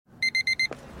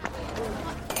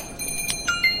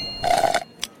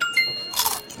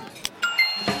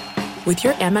With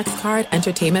your Amex card,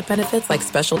 entertainment benefits like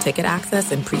special ticket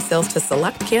access and pre-sales to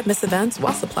select can't-miss events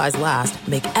while supplies last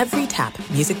make every tap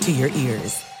music to your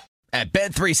ears. At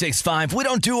Bet365, we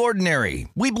don't do ordinary.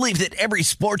 We believe that every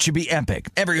sport should be epic.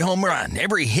 Every home run,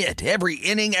 every hit, every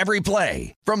inning, every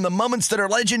play. From the moments that are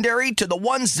legendary to the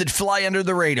ones that fly under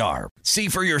the radar. See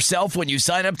for yourself when you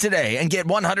sign up today and get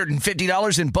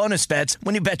 $150 in bonus bets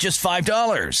when you bet just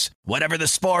 $5. Whatever the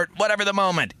sport, whatever the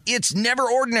moment, it's never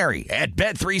ordinary at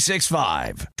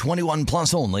Bet365. 21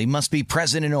 plus only. Must be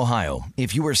present in Ohio.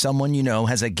 If you or someone you know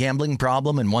has a gambling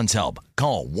problem and wants help,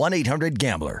 call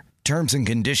 1-800-GAMBLER. Terms and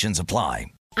conditions apply.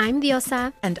 I'm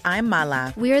Diosa. And I'm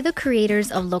Mala. We are the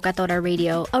creators of Locatora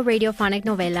Radio, a radiophonic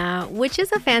novela, which is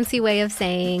a fancy way of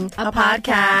saying a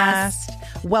podcast.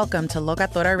 Welcome to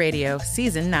Locatora Radio,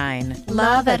 Season 9.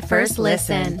 Love at first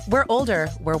listen. We're older,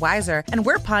 we're wiser, and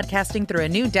we're podcasting through a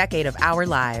new decade of our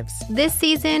lives. This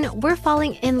season, we're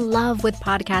falling in love with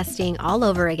podcasting all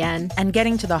over again. And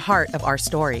getting to the heart of our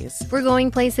stories. We're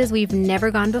going places we've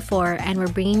never gone before, and we're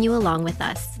bringing you along with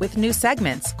us. With new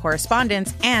segments,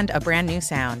 correspondence, and a brand new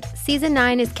sound. Season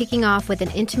 9 is kicking off with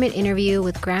an intimate interview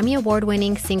with Grammy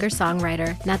Award-winning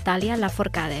singer-songwriter Natalia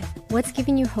Lafourcade. What's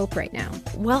giving you hope right now?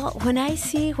 Well, when I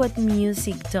see what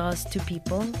music does to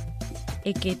people,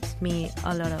 it gives me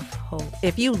a lot of hope.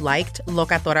 If you liked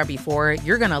Locatora before,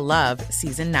 you're going to love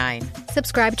Season 9.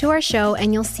 Subscribe to our show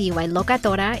and you'll see why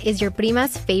Locatora is your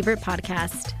prima's favorite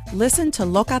podcast. Listen to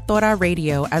Locatora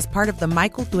Radio as part of the My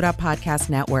Cultura Podcast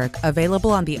Network,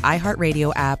 available on the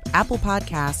iHeartRadio app, Apple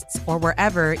Podcasts, or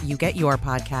wherever you get your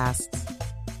podcasts.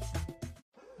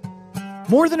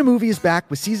 More Than a Movie is back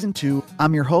with Season 2.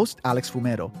 I'm your host, Alex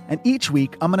Fumero, and each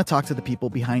week I'm going to talk to the people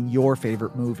behind your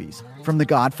favorite movies. From The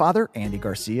Godfather, Andy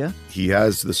Garcia. He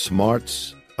has the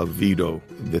smarts of Vito,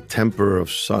 the temper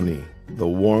of Sonny, the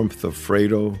warmth of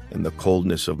Fredo, and the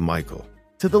coldness of Michael.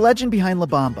 To the legend behind La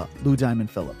Bamba, Lou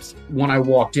Diamond Phillips. When I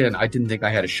walked in, I didn't think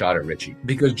I had a shot at Richie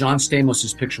because John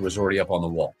Stamos' picture was already up on the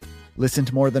wall. Listen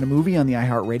to More Than a Movie on the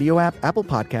iHeartRadio app, Apple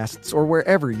Podcasts, or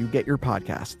wherever you get your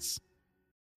podcasts.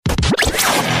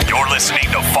 You're listening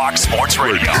to Fox Sports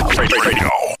Radio.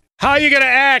 How you going to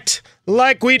act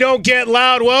like we don't get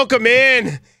loud? Welcome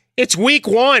in. It's week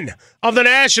 1 of the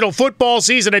National Football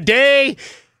season. A day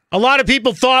a lot of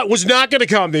people thought was not going to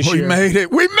come this year. We made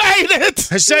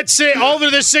it. I said over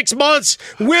the 6 months,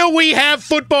 will we have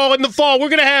football in the fall? We're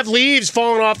going to have leaves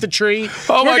falling off the tree.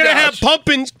 We're going to have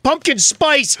pumpkin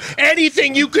spice,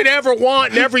 anything you could ever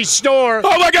want in every store.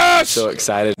 Oh, my gosh. So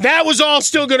excited. That was all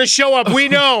still going to show up. We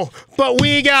know. But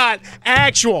we got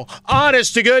actual,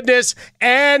 honest-to-goodness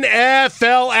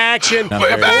NFL action.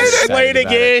 Slate of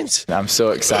games. I'm so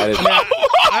excited.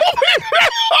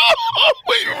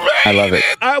 I love it.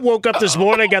 I woke up this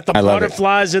morning, got the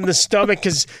butterflies in the stomach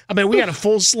because, we got a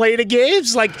full slate of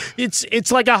games. Like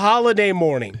it's like a holiday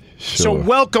morning. Sure. So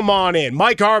welcome on in.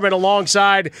 Mike Harmon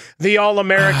alongside the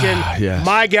All-American, yes.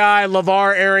 My guy,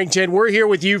 LeVar Arrington. We're here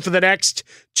with you for the next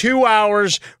 2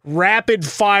 hours, rapid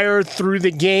fire through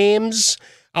the games,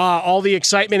 all the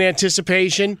excitement,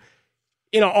 anticipation.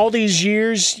 All these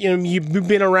years, you've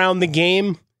been around the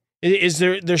game. Is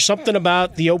there's something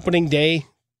about the opening day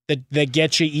that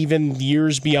gets you even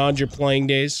years beyond your playing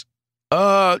days?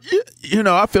 I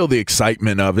feel the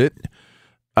excitement of it.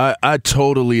 I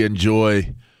totally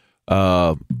enjoy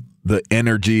the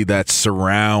energy that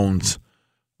surrounds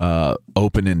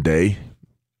opening day,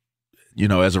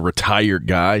 as a retired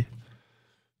guy.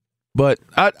 But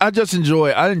I just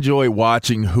enjoy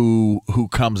watching who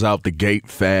comes out the gate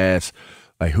fast,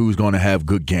 like who's going to have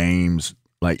good games,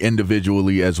 like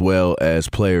individually as well as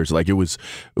players. Like it was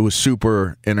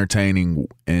super entertaining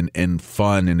and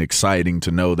fun and exciting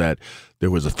to know that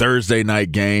there was a Thursday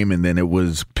night game and then it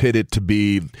was pitted to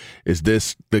be, is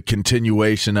this the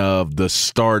continuation of the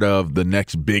start of the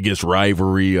next biggest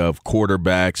rivalry of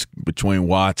quarterbacks between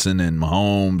Watson and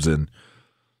Mahomes? And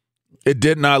it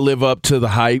did not live up to the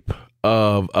hype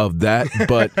of that,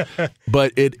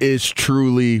 but it is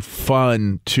truly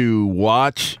fun to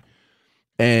watch.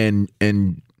 And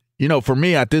for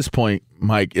me at this point,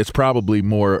 Mike, it's probably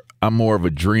I'm more of a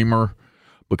dreamer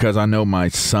because I know my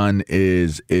son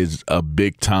is a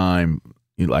big time,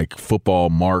 like football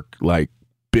mark, like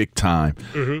big time.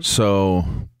 Mm-hmm. So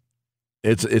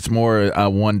it's more, I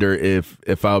wonder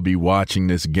if I'll be watching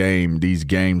these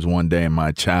games one day and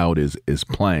my child is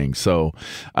playing. So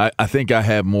I think I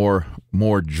have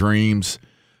more dreams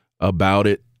about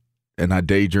it. And I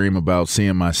daydream about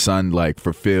seeing my son like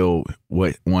fulfill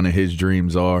what one of his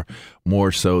dreams are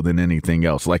more so than anything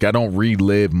else. Like I don't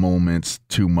relive moments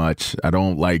too much. I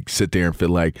don't like sit there and feel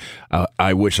like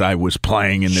I wish I was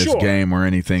playing in this game or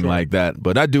anything like that.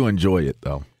 But I do enjoy it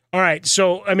though. All right.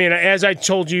 So, I mean, as I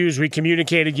told you, as we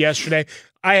communicated yesterday,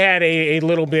 I had a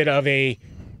little bit of a,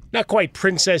 not quite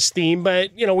princess theme,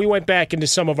 but, we went back into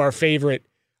some of our favorite,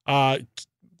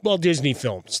 Disney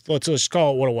films. Let's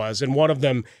call it what it was. And one of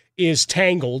them is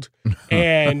Tangled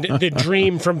and The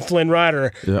Dream from Flynn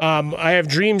Rider. Yeah. I have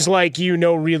dreams like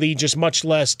really just much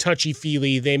less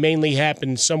touchy-feely. They mainly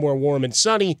happen somewhere warm and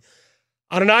sunny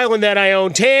on an island that I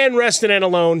own, tan, rested, and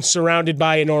alone, surrounded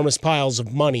by enormous piles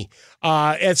of money.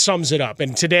 It sums it up.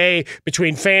 And today,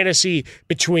 between fantasy,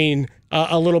 between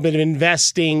a little bit of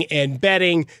investing and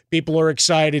betting, people are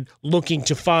excited, looking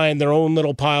to find their own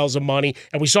little piles of money.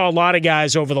 And we saw a lot of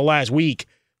guys over the last week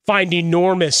find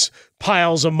enormous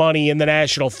piles of money in the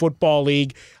National Football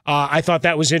League. I thought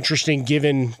that was interesting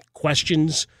given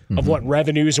questions of what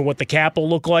revenues and what the cap will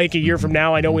look like a year from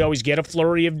now. I know we always get a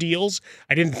flurry of deals.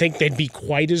 I didn't think they'd be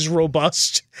quite as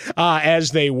robust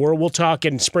as they were. We'll talk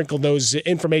and sprinkle those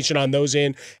information on those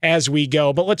in as we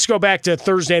go. But let's go back to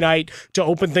Thursday night to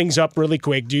open things up really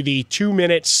quick, do the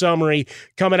 2-minute summary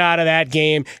coming out of that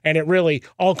game, and it really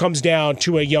all comes down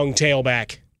to a young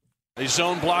tailback. They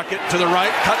zone block it to the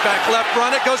right, cut back left,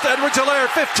 run it, goes to Edwards-Helaire,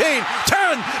 15,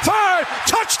 10, 5,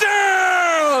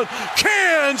 touchdown!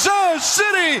 Kansas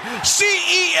City,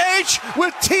 CEH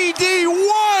with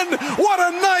TD1. What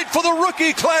a night for the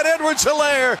rookie Clyde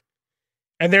Edwards-Helaire.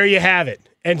 And there you have it.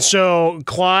 And so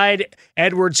Clyde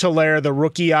Edwards-Helaire, the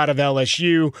rookie out of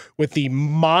LSU, with the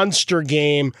monster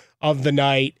game of the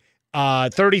night.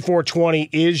 34-20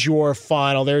 is your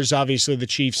final. There's obviously the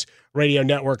Chiefs radio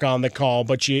network on the call,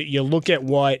 but you look at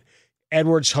what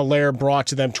Edwards-Helaire brought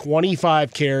to them,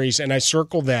 25 carries, and I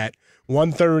circled that,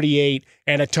 138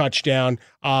 and a touchdown.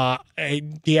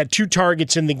 He had 2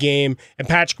 targets in the game, and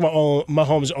Patrick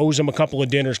Mahomes owes him a couple of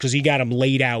dinners because he got him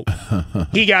laid out.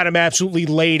 He got him absolutely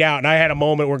laid out, and I had a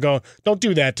moment where going, don't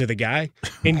do that to the guy.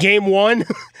 In game 1,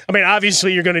 I mean,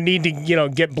 obviously you're going to need to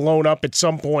get blown up at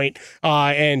some point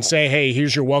and say, hey,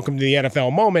 here's your welcome to the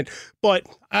NFL moment, but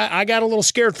I got a little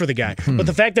scared for the guy. But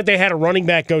the fact that they had a running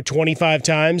back go 25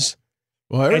 times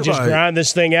and just grind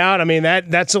this thing out, I mean,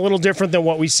 that's a little different than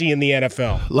what we see in the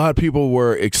NFL. A lot of people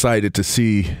were excited to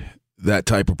see that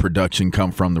type of production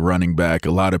come from the running back.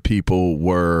 A lot of people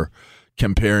were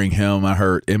comparing him. I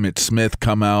heard Emmitt Smith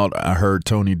come out. I heard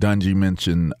Tony Dungy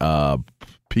mention Warrick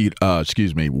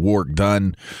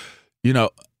Dunn.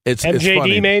 It's MJD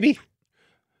funny. Maybe?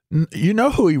 You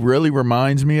know who he really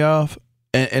reminds me of?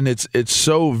 And it's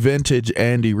so vintage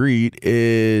Andy Reid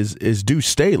is Deuce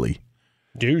Staley.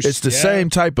 It's the same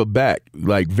type of back,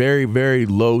 like very, very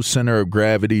low center of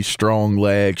gravity, strong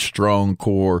legs, strong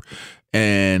core,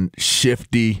 and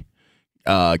shifty.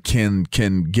 Can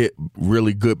get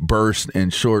really good bursts in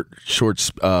short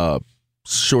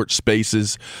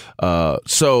spaces.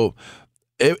 So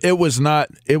it was not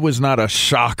a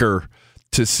shocker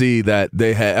to see that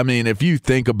they had. I mean, if you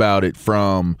think about it,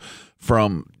 from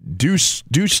Deuce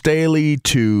Staley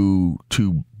to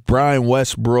Brian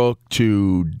Westbrook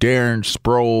to Darren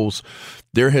Sproles,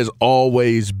 there has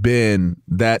always been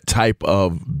that type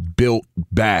of built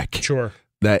back. Sure.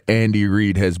 That Andy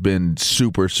Reid has been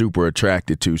super, super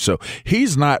attracted to. So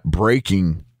he's not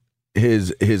breaking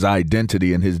his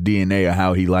identity and his DNA of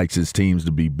how he likes his teams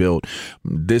to be built.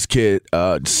 This kid,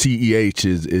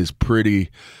 CEH, is pretty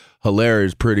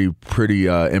hilarious, pretty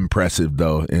impressive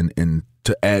though, and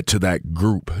to add to that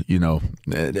group,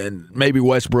 and maybe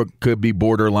Westbrook could be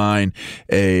borderline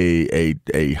a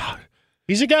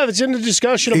He's a guy that's in the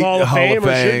discussion of Hall of Fame,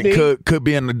 or should be. Could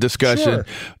be in the discussion, sure.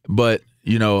 But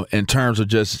in terms of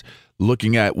just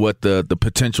looking at what the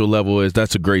potential level is,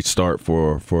 that's a great start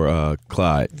for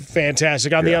Clyde.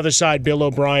 Fantastic. On the other side, Bill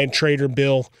O'Brien, Trader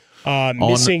Bill,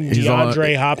 missing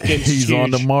DeAndre Hopkins. He's on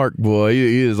the mark, boy.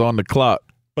 He is on the clock.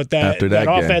 But that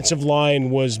offensive line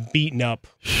was beaten up,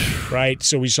 right?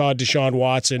 So we saw Deshaun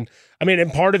Watson. I mean, and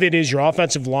part of it is your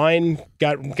offensive line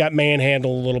got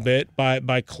manhandled a little bit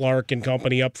by Clark and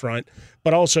company up front.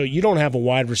 But also, you don't have a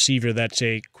wide receiver that's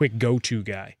a quick go-to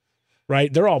guy,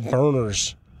 right? They're all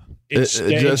burners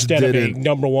instead of a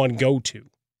number one go-to.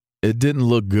 It didn't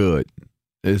look good,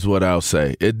 is what I'll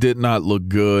say. It did not look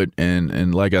good.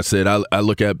 And like I said, I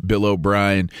look at Bill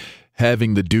O'Brien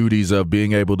having the duties of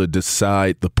being able to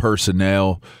decide the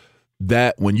personnel,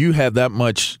 that when you have that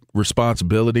much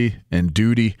responsibility and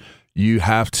duty, you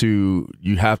have to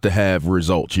have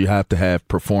results. You have to have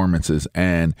performances.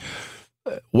 And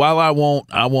while I won't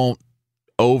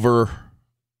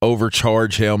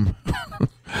overcharge him.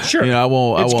 Sure.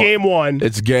 It's game one.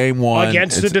 It's game one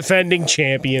against the defending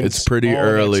champions. It's pretty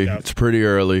early.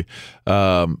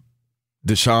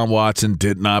 Deshaun Watson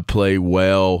did not play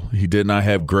well. He did not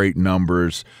have great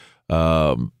numbers.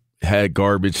 had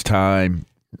garbage time,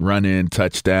 run in,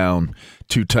 touchdown,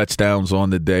 2 touchdowns on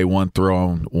the day, 1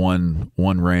 thrown, one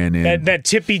ran in. That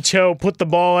tippy toe put the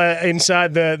ball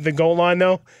inside the goal line,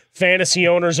 though. Fantasy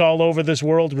owners all over this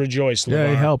world rejoiced. Yeah,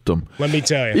 he helped them. Let me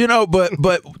tell you. You know, but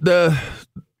the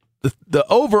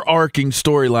overarching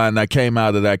storyline that came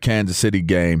out of that Kansas City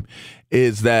game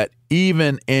is that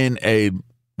even in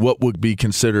what would be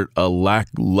considered a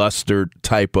lackluster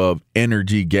type of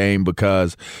energy game,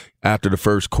 because after the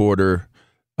first quarter,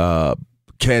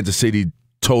 Kansas City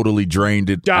totally drained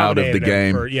it out of the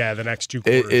game. The next 2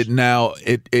 quarters.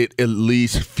 It at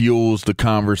least fuels the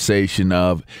conversation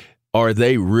of, are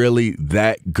they really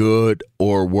that good,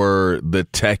 or were the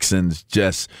Texans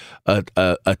just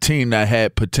a team that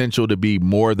had potential to be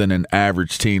more than an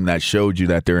average team that showed you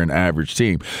that they're an average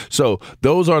team? So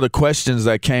those are the questions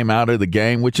that came out of the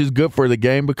game, which is good for the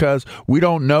game because we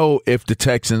don't know if the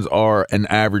Texans are an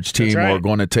average team or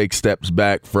going to take steps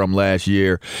back from last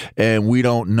year, and we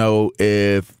don't know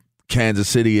if Kansas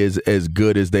City is as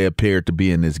good as they appear to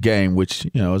be in this game, which,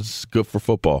 is good for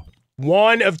football.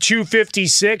 1 of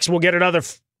 256. We'll get another,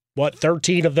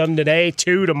 13 of them today,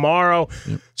 2 tomorrow.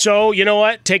 Yep. So, you know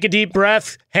what? Take a deep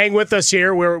breath. Hang with us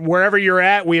here. Wherever you're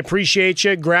at, we appreciate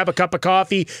you. Grab a cup of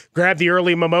coffee. Grab the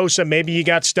early mimosa. Maybe you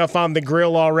got stuff on the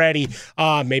grill already.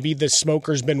 Maybe the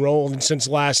smoker's been rolling since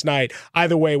last night.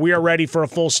 Either way, we are ready for a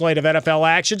full slate of NFL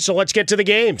action, so let's get to the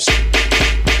games.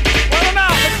 Well, them out.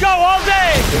 Let's go all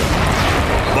day.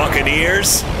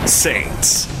 Buccaneers,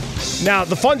 Saints. Now,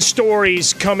 the fun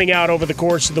stories coming out over the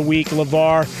course of the week,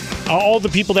 LeVar, all the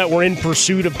people that were in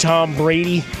pursuit of Tom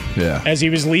Brady as he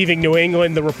was leaving New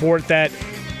England, the report that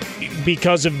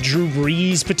because of Drew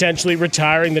Brees potentially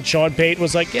retiring, that Sean Payton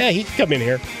was like, yeah, he can come in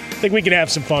here. I think we can have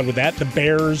some fun with that. The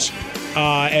Bears,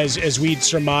 as we'd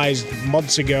surmised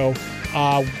months ago,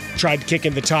 tried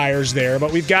kicking the tires there.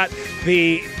 But we've got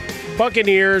the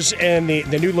Buccaneers and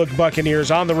the new look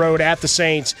Buccaneers on the road at the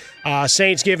Saints.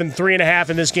 Saints given 3.5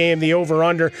 in this game. The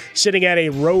over-under sitting at a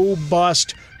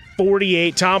robust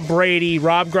 48. Tom Brady,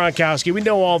 Rob Gronkowski. We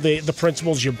know all the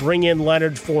principles. You bring in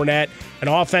Leonard Fournette, an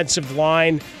offensive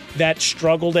line that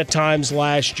struggled at times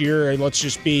last year. And let's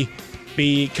just be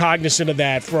cognizant of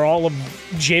that. For all of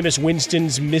Jameis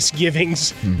Winston's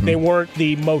misgivings, they weren't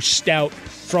the most stout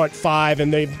front five,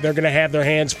 and they're going to have their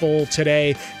hands full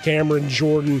today. Cameron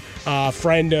Jordan,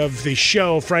 friend of the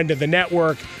show, friend of the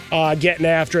network, getting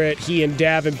after it. He and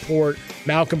Davenport,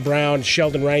 Malcolm Brown,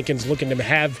 Sheldon Rankins looking to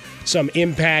have some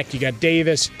impact. You got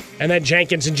Davis, and then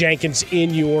Jenkins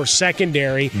in your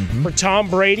secondary. For Tom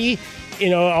Brady,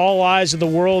 all eyes of the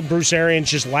world, Bruce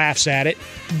Arians just laughs at it.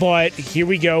 But here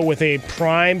we go with a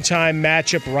primetime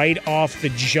matchup right off the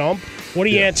jump. What are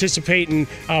you anticipating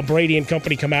Brady and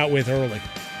company come out with early?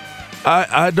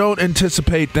 I don't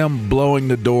anticipate them blowing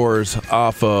the doors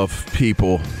off of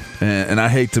people, and I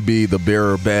hate to be the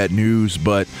bearer of bad news,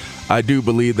 but I do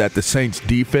believe that the Saints'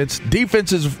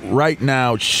 defenses right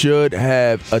now should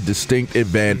have a distinct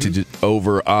advantage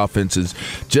over offenses,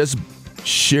 just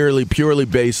purely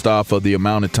based off of the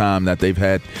amount of time that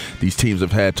these teams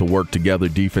have had to work together.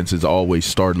 Defenses always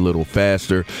start a little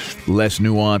faster, less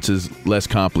nuances, less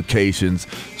complications.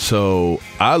 So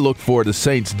I look for the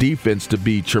Saints defense to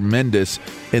be tremendous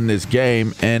in this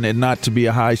game and not to be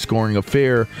a high scoring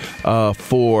affair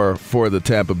for the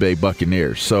Tampa Bay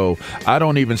Buccaneers. So I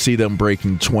don't even see them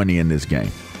breaking 20 in this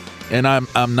game. And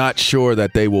I'm not sure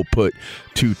that they will put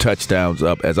 2 touchdowns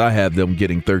up, as I have them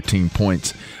getting 13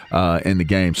 points in the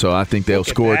game. So I think they'll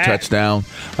score a touchdown.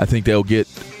 I think they'll get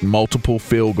multiple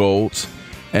field goals.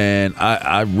 And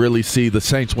I really see the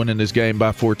Saints winning this game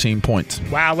by 14 points.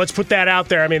 Wow, let's put that out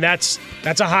there. I mean, that's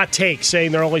a hot take,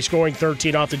 saying they're only scoring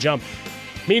 13 off the jump.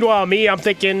 Meanwhile, I'm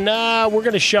thinking we're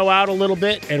going to show out a little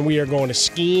bit, and we are going to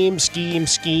scheme,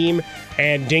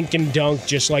 and dink and dunk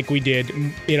just like we did.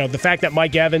 The fact that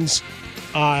Mike Evans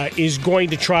is going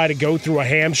to try to go through a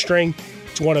hamstring,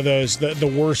 it's one of those,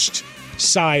 the worst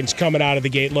signs coming out of the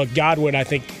gate. Look, Godwin, I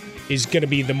think, is going to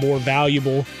be the more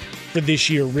valuable for this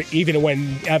year, even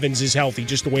when Evans is healthy,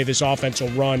 just the way this offense will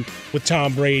run with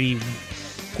Tom Brady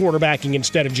quarterbacking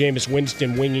instead of Jameis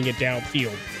Winston winging it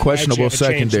downfield.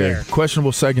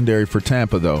 Questionable secondary for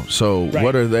Tampa, though. So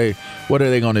what are they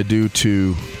going to do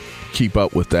to keep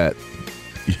up with that?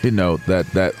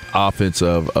 That offense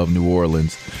of New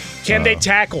Orleans. Can they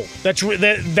tackle? That is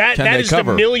the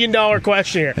 $1 million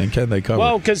question here. And can they cover?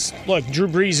 Well, because look, Drew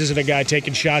Brees isn't a guy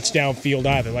taking shots downfield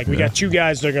either. We got 2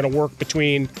 guys that are going to work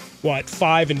between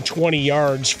 5 and 20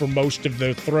 yards for most of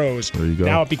the throws. There you go.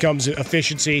 Now it becomes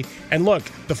efficiency. And look,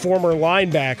 the former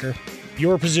linebacker,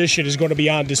 your position is going to be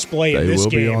on display in this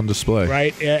game. They will be on display.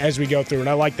 Right, as we go through. And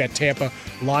I like that Tampa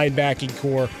linebacking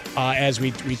core as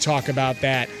we talk about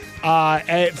that.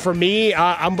 For me,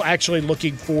 I'm actually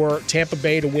looking for Tampa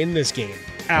Bay to win this game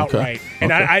outright. Okay.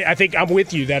 And I think I'm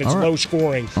with you that it's low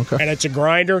scoring. Okay. And it's a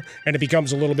grinder, and it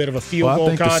becomes a little bit of a field goal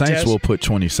contest. I think the Saints will put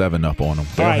 27 up on them.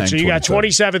 All right, so you got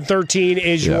 27-13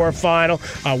 is your final,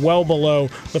 well below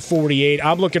the 48.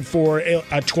 I'm looking for a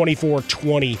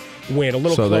 24-20 win, a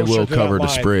little closer to So they will cover the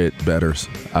line. Spread bettors.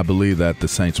 I believe that the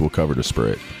Saints will cover the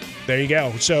spread. There you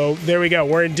go. So there we go.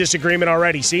 We're in disagreement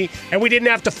already, see? And we didn't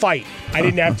have to fight. I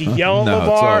didn't have to yell at No, LeVar.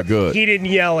 it's all good. He didn't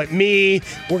yell at me.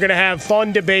 We're going to have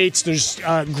fun debates. There's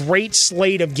a great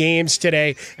slate of games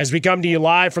today as we come to you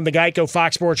live from the Geico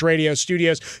Fox Sports Radio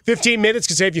studios. 15 minutes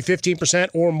can save you 15%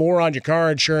 or more on your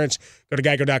car insurance. Go to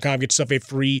geico.com, get yourself a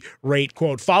free rate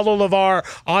quote. Follow LeVar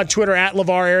on Twitter at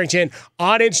LeVar Arrington,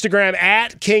 on Instagram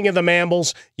at King of the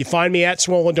Mambles. You find me at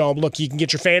Swollen Dome. Look, you can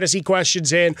get your fantasy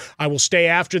questions in. I will stay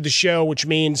after the show, which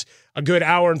means a good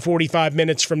hour and 45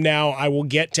 minutes from now, I will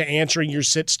get to answering your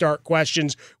sit-start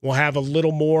questions. We'll have a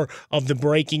little more of the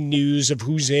breaking news of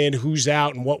who's in, who's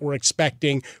out, and what we're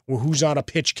expecting, or who's on a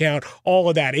pitch count, all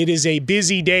of that. It is a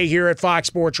busy day here at Fox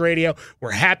Sports Radio.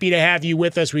 We're happy to have you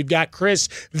with us. We've got Chris,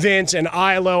 Vince, and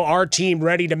Ilo, our team,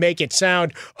 ready to make it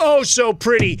sound oh so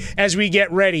pretty as we get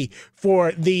ready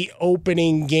for the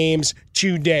opening games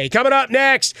today. Coming up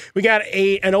next, we got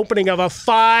an opening of a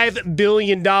 $5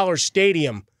 billion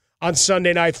stadium on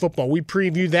Sunday Night Football. We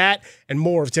preview that and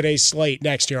more of today's slate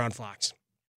next here on Fox.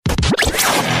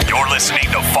 You're listening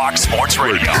to Fox Sports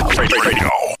Radio.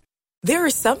 There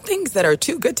are some things that are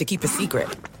too good to keep a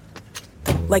secret.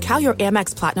 Like how your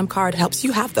Amex Platinum card helps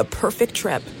you have the perfect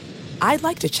trip. I'd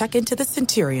like to check into the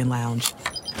Centurion Lounge.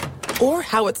 Or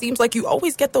how it seems like you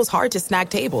always get those hard-to-snag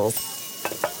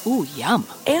tables. Ooh, yum.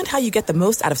 And how you get the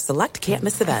most out of select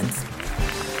can't-miss events.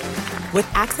 With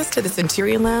access to the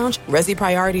Centurion Lounge, Resi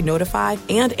Priority Notify,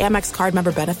 and Amex card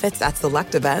member benefits at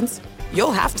select events,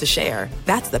 you'll have to share.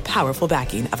 That's the powerful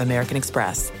backing of American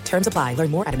Express. Terms apply. Learn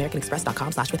more at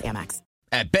americanexpress.com/withAmex.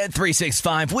 At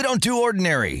Bet365, we don't do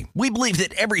ordinary. We believe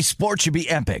that every sport should be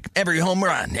epic. Every home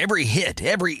run, every hit,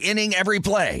 every inning, every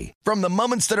play. From the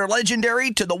moments that are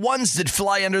legendary to the ones that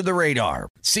fly under the radar.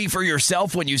 See for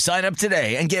yourself when you sign up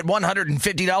today and get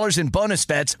 $150 in bonus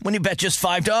bets when you bet just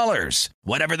 $5.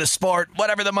 Whatever the sport,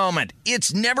 whatever the moment,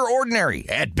 it's never ordinary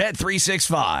at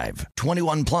Bet365.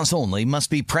 21 plus only. Must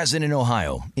be present in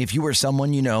Ohio. If you or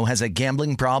someone you know has a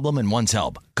gambling problem and wants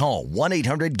help, call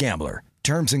 1-800-GAMBLER.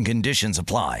 Terms and conditions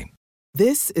apply.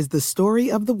 This is the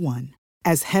story of the one.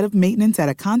 As head of maintenance at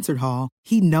a concert hall,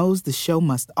 he knows the show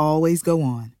must always go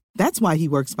on. That's why he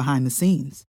works behind the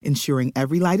scenes, ensuring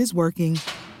every light is working,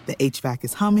 the HVAC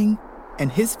is humming,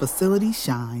 and his facility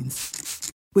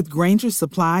shines. With Grainger's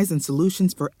supplies and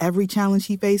solutions for every challenge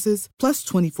he faces, plus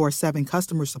 24/7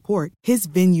 customer support, his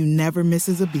venue never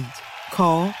misses a beat.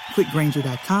 Call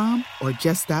quickgrainger.com or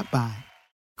just stop by.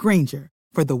 Grainger,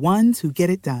 for the ones who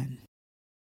get it done.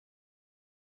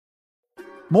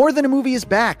 More Than a Movie is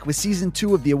back with Season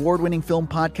 2 of the award-winning film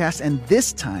podcast, and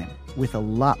this time with a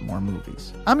lot more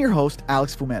movies. I'm your host,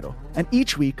 Alex Fumero, and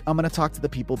each week I'm going to talk to the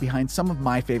people behind some of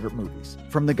my favorite movies.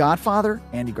 From The Godfather,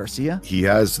 Andy Garcia. He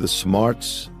has the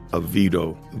smarts of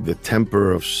Vito, the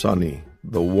temper of Sonny,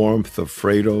 the warmth of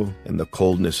Fredo, and the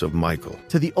coldness of Michael.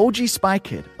 To the OG Spy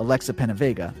Kid, Alexa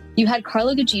Penavega. You had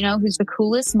Carla Gugino, who's the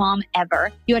coolest mom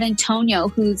ever. You had Antonio,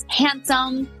 who's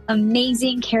handsome,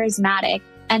 amazing, charismatic.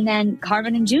 And then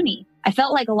Carmen and Junie. I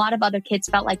felt like a lot of other kids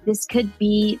felt like this could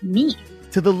be me.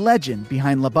 To the legend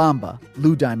behind La Bamba,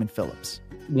 Lou Diamond Phillips.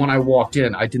 When I walked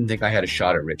in, I didn't think I had a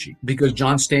shot at Richie because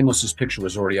John Stamos' picture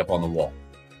was already up on the wall.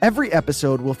 Every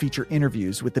episode will feature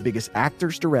interviews with the biggest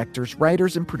actors, directors,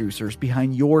 writers, and producers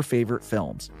behind your favorite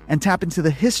films and tap into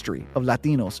the history of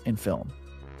Latinos in film.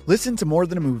 Listen to More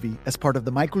Than a Movie as part of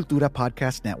the My Cultura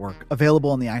Podcast Network, available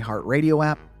on the iHeartRadio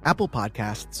app, Apple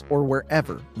Podcasts, or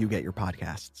wherever you get your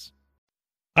podcasts.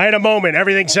 I had a moment.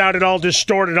 Everything sounded all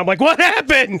distorted. I'm like, what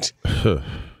happened?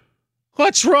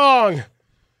 What's wrong?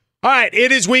 All right,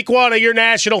 it is week 1 of your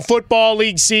National Football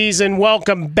League season.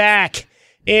 Welcome back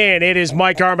in. It is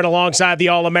Mike Harmon alongside the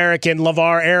All-American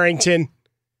LeVar Arrington.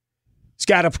 He's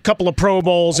got a couple of Pro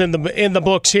Bowls in the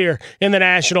books here in the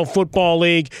National Football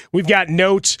League. We've got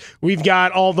notes. We've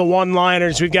got all the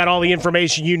one-liners. We've got all the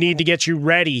information you need to get you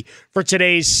ready for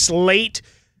today's slate.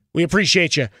 We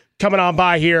appreciate you coming on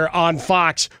by here on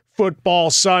Fox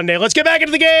Football Sunday. Let's get back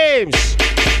into the games.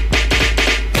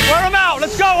 Wear them out.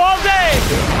 Let's go all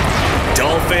day.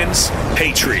 Dolphins,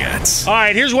 Patriots. All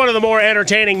right, here's one of the more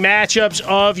entertaining matchups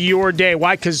of your day.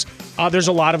 Why? Because there's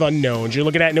a lot of unknowns. You're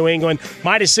looking at New England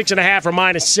minus 6.5 or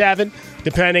minus 7,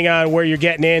 depending on where you're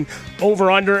getting in.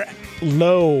 Over-under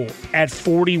low at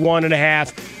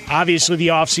 41.5. Obviously, the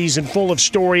offseason full of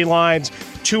storylines.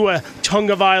 Tua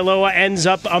Tagovailoa ends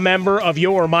up a member of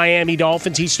your Miami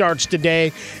Dolphins. He starts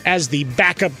today as the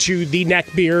backup to the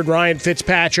neckbeard, Ryan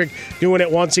Fitzpatrick, doing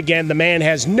it once again. The man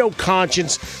has no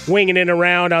conscience, winging it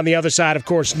around. On the other side, of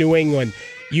course, New England.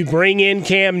 You bring in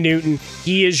Cam Newton.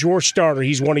 He is your starter.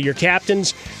 He's one of your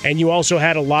captains. And you also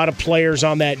had a lot of players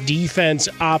on that defense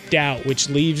opt out, which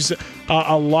leaves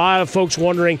a lot of folks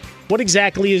wondering, what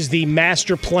exactly is the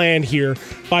master plan here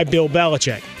by Bill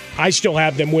Belichick? I still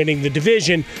have them winning the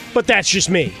division, but that's just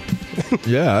me.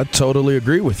 Yeah, I totally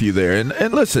agree with you there.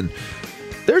 And listen,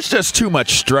 there's just too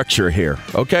much structure here.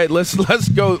 Okay, let's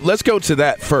go to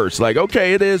that first. Like,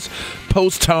 okay, it is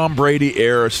post Tom Brady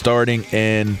era starting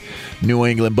in New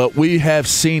England, but we have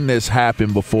seen this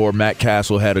happen before. Matt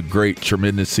Castle had a great,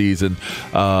 tremendous season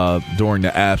during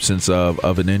the absence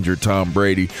of an injured Tom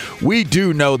Brady. We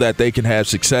do know that they can have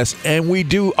success, and we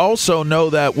do also know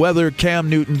that whether Cam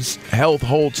Newton's health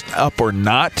holds up or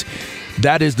not,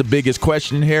 that is the biggest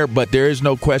question here, but there is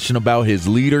no question about his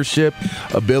leadership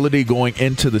ability going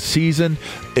into the season.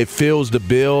 It fills the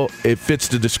bill. It fits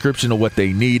the description of what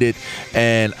they needed,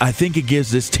 and I think it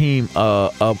gives this team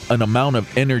an amount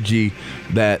of energy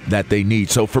that they need.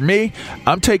 So for me,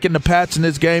 I'm taking the Pats in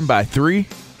this game by 3.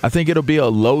 I think it'll be a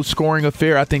low-scoring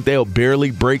affair. I think they'll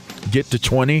barely get to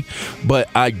 20, but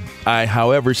I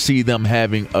however, see them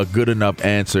having a good enough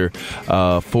answer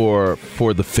for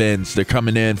the Fins. They're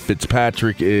coming in.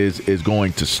 Fitzpatrick is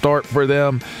going to start for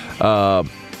them.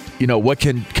 What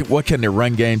can their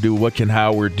run game do? What can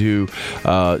Howard do?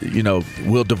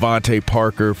 Will Devontae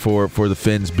Parker for the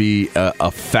Fins be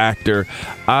a factor?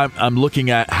 I'm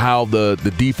looking at how the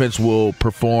defense will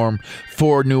perform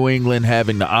for New England,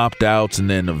 having the opt-outs and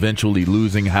then eventually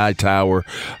losing Hightower.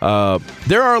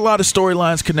 There are a lot of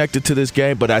storylines connected to this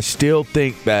game, but I still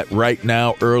think that right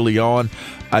now, early on,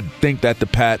 I think that the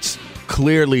Pats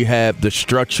clearly have the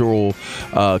structural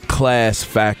class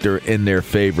factor in their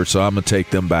favor, so I'm going to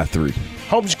take them by 3.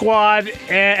 Home squad,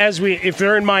 if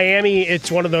they're in Miami,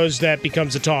 it's one of those that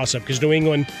becomes a toss-up because New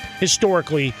England,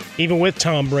 historically, even with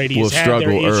Tom Brady, has had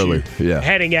their issue early. Yeah.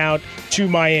 Heading out to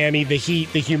Miami, the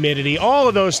heat, the humidity, all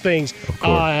of those things,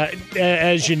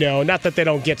 as you know. Not that they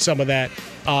don't get some of that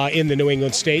in the New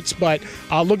England states, but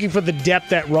looking for the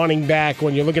depth at running back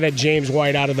when you're looking at James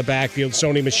White out of the backfield,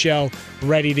 Sony Michel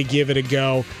ready to give it a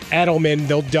go. Edelman,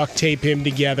 they'll duct tape him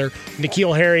together.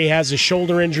 N'Keal Harry has a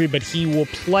shoulder injury, but he will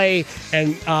play.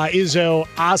 And Izzo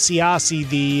Asiasi,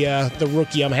 the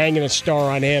rookie, I'm hanging a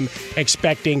star on him,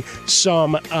 expecting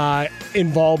some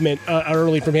involvement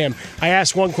early from him. I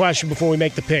asked one question before we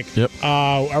make the pick. Yep.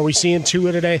 Are we seeing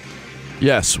Tua today?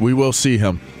 Yes, we will see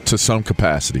him to some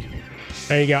capacity.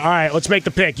 There you go. All right, let's make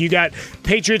the pick. You got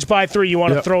Patriots by 3. You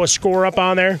want to throw a score up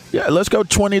on there? Yeah, let's go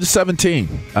 20-17.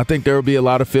 I think there will be a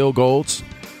lot of field goals.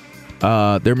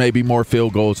 There may be more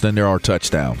field goals than there are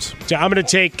touchdowns. So I'm going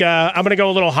to go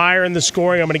a little higher in the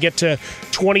scoring. I'm going to get to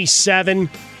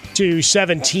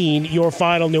 27-17. Your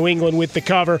final, New England with the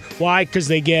cover. Why? Because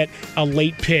they get a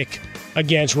late pick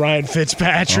against Ryan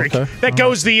Fitzpatrick. Okay. That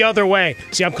goes the other way.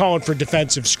 See, I'm calling for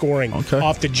defensive scoring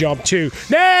off the jump, too.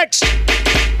 Next!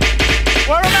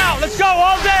 Wear them out. Let's go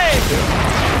all day.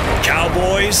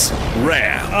 Cowboys,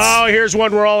 Rams. Oh, here's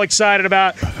one we're all excited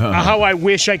about. How I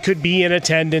wish I could be in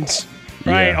attendance.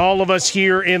 Right? Yeah. All of us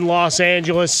here in Los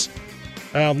Angeles.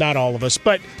 Well, not all of us,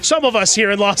 but some of us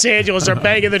here in Los Angeles are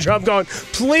banging the drum going,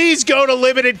 please go to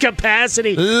limited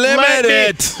capacity.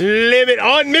 Limit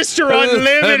on Mr.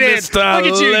 Unlimited. Mr.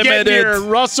 Look at you Unlimited. getting your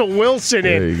Russell Wilson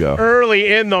There you in go.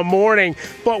 early in the morning.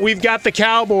 But we've got the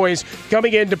Cowboys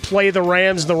coming in to play the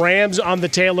Rams. The Rams on the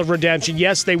tail of redemption.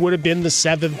 Yes, they would have been the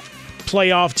 7th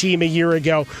playoff team a year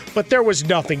ago, but there was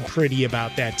nothing pretty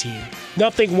about that team.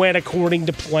 Nothing went according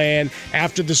to plan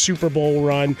after the Super Bowl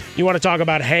run. You want to talk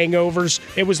about hangovers?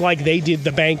 It was like they did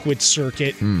the banquet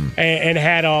circuit and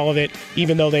had all of it,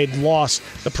 even though they'd lost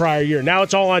the prior year. Now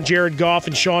it's all on Jared Goff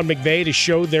and Sean McVay to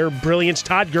show their brilliance.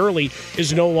 Todd Gurley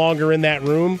is no longer in that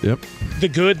room. Yep. The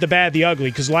good, the bad, the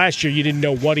ugly, because last year you didn't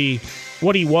know what he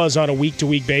was on a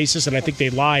week-to-week basis, and I think they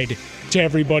lied to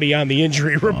everybody on the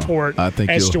injury report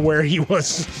as to where he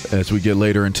was. As we get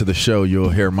later into the show, you'll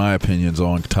hear my opinions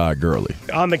on Todd Gurley.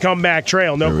 On the comeback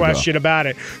trail, no question about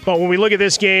it. But when we look at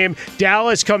this game,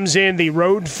 Dallas comes in the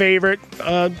road favorite,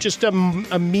 just a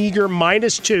meager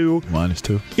 -2.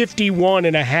 -2.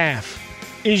 51.5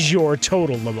 is your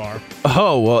total, Lamar.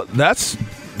 Oh, well, that's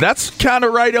That's kind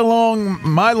of right along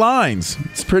my lines.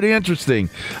 It's pretty interesting.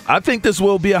 I think this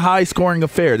will be a high-scoring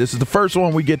affair. This is the first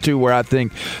one we get to where I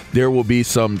think there will be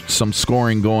some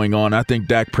scoring going on. I think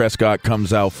Dak Prescott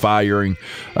comes out firing.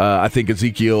 I think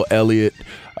Ezekiel Elliott,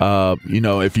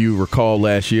 if you recall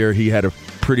last year, he had a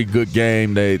pretty good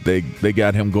game. They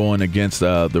got him going against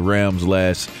the Rams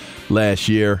last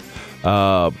year.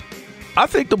 I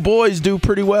think the boys do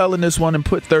pretty well in this one and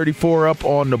put 34 up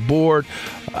on the board.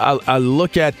 I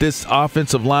look at this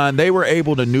offensive line. They were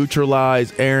able to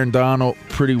neutralize Aaron Donald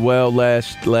pretty well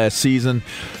last season.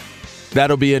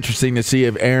 That'll be interesting to see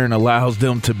if Aaron allows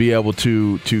them to be able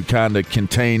to kind of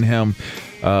contain him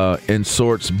in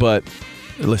sorts. But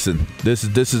listen,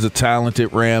 this is a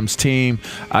talented Rams team.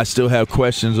 I still have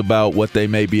questions about what they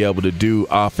may be able to do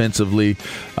offensively,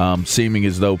 seeming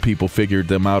as though people figured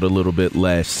them out a little bit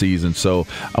last season. So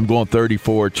I'm going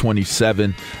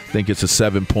 34-27. I think it's a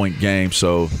 7-point game.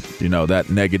 So, that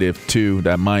 -2,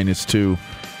 that -2,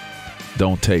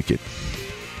 don't take it.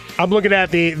 I'm looking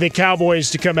at the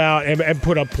Cowboys to come out and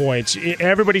put up points.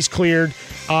 Everybody's cleared.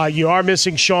 You are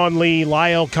missing Sean Lee,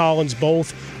 La'el Collins,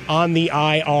 both on the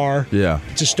IR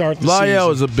to start the season.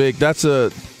 La'el is a big – that's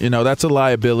a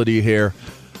liability here.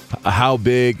 How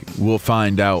big, we'll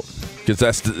find out,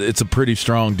 because it's a pretty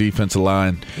strong defensive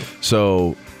line.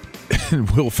 So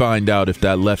we'll find out if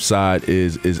that left side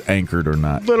is anchored or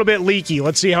not. A little bit leaky.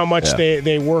 Let's see how much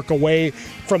they work away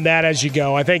from that as you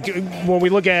go. I think when we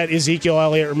look at Ezekiel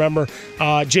Elliott, remember,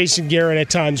 Jason Garrett at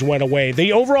times went away.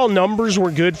 The overall numbers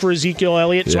were good for Ezekiel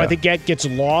Elliott, so I think that gets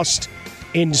lost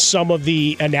in some of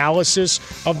the analysis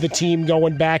of the team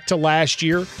going back to last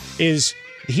year. Is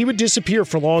he would disappear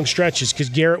for long stretches because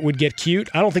Garrett would get cute.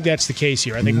 I don't think that's the case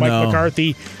here. I think Mike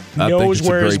McCarthy knows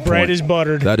where his bread is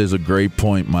buttered. That is a great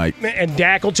point, Mike. And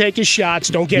Dak will take his shots.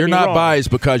 Don't get me wrong. You're not biased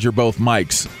because you're both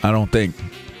Mikes, I don't think.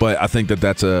 But I think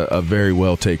that's a very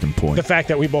well taken point. The fact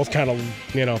that we both kind of,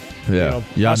 y'all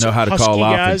know how to call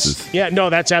offenses. Yeah,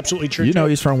 no, that's absolutely true.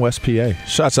 He's from West PA.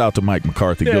 Shouts out to Mike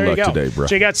McCarthy. Good luck today, bro.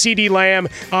 So you got CeeDee Lamb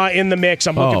in the mix.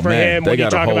 I'm looking for him. They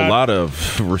got a whole lot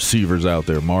of receivers out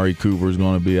there. Mari Cooper's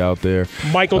going to be out there.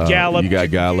 Michael Gallup. You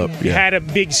got Gallup. Had a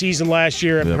big season last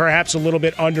year, and perhaps a little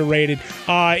bit underrated.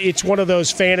 It's one of those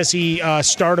fantasy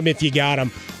start 'em if you got them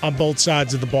on both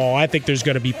sides of the ball. I think there's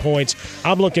going to be points.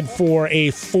 I'm looking for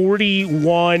a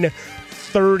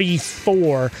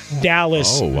 41-34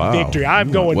 Dallas victory.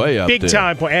 I'm going big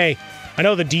time point. Hey, I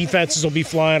know the defenses will be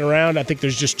flying around. I think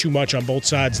there's just too much on both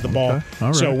sides of the ball.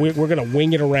 Right. So we're going to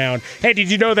wing it around. Hey,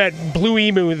 did you know that Blue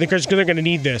Emu, because they're going to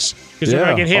need this because they're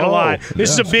going to get hit a lot.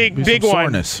 This is a big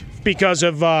one because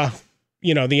of the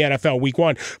NFL Week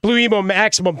 1. Blue Emo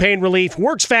Maximum Pain Relief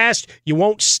works fast. You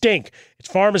won't stink. It's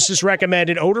pharmacist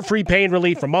recommended odor-free pain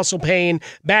relief for muscle pain,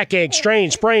 backache,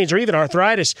 strains, sprains, or even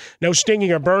arthritis. No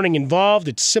stinging or burning involved.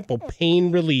 It's simple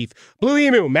pain relief. Blue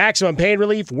Emu Maximum Pain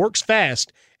Relief works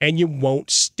fast, and you won't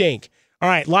stink. All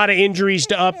right, a lot of injuries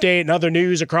to update and other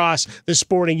news across the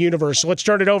sporting universe. So let's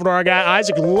turn it over to our guy,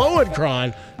 Isaac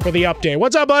Lowenkron, for the update.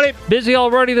 What's up, buddy? Busy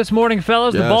already this morning,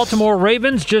 fellas. Yes. The Baltimore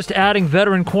Ravens just adding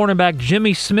veteran cornerback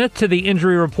Jimmy Smith to the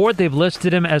injury report. They've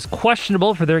listed him as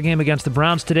questionable for their game against the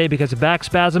Browns today because of back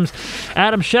spasms.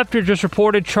 Adam Schefter just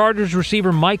reported Chargers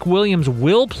receiver Mike Williams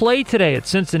will play today at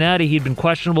Cincinnati. He'd been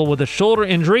questionable with a shoulder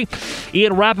injury.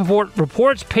 Ian Rappaport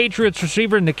reports Patriots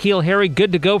receiver N'Keal Harry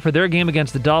good to go for their game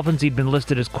against the Dolphins. He'd been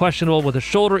listed as questionable with a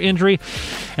shoulder injury.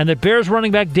 And the Bears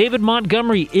running back David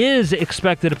Montgomery is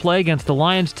expected to play against the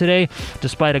Lions today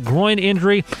despite a groin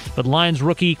injury, but Lions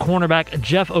rookie cornerback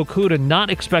Jeff Okudah not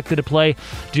expected to play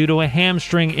due to a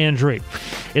hamstring injury.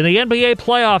 In the NBA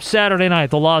playoffs Saturday night,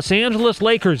 the Los Angeles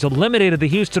Lakers eliminated the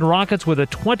Houston Rockets with a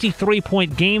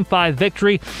 23-point Game 5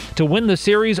 victory to win the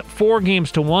series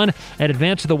 4-1 and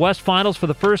advance to the West Finals for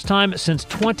the first time since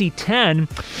 2010.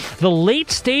 The late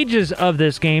stages of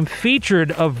this game featured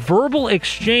a verbal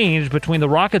exchange between the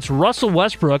Rockets' Russell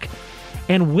Westbrook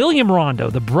and William Rondo,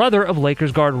 the brother of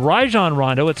Lakers guard Rajon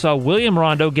Rondo. It saw William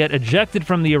Rondo get ejected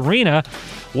from the arena.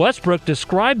 Westbrook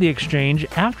described the exchange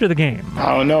after the game.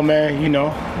 I don't know, man.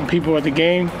 When people are at the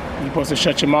game, you're supposed to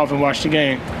shut your mouth and watch the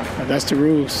game. That's the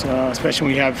rules, especially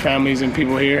when you have families and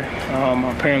people here.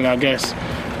 Apparently, I guess,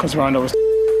 because Rondo was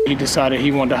he decided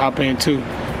he wanted to hop in too.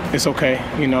 It's okay.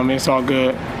 It's all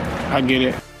good. I get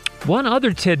it. One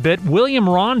other tidbit, William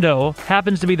Rondo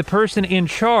happens to be the person in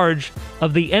charge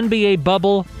of the NBA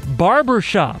bubble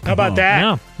barbershop. How about that?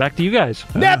 Yeah, back to you guys.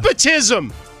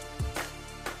 Nepotism!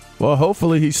 Well,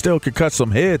 hopefully he still could cut some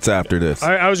heads after this.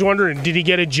 I was wondering, did he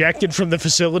get ejected from the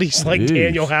facilities like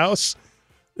Daniel House?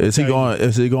 Is he going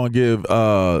to give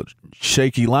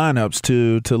shaky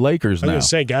lineups to Lakers now? I was going to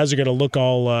say, guys are going to look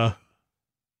all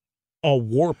all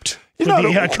warped for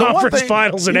the conference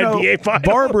finals and NBA finals.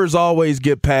 Barbers always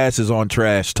get passes on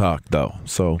trash talk, though,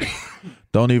 so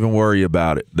don't even worry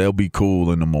about it. They'll be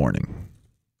cool in the morning.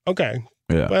 Okay.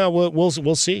 Yeah. Well,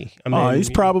 we'll see. I mean,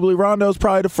 Rondo's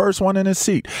probably the first one in his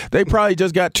seat. They probably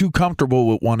just got too comfortable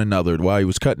with one another while he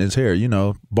was cutting his hair.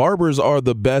 Barbers are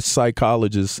the best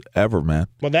psychologists ever, man.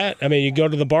 Well, you go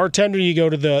to the bartender, you go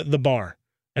to the bar.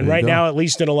 And right now, at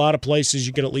least in a lot of places,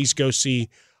 you can at least go see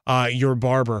your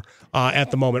barber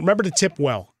at the moment. Remember to tip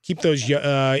well. Keep those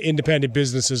independent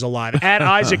businesses alive. At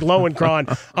Isaac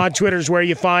Lowenkron on Twitter is where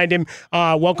you find him.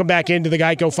 Welcome back into the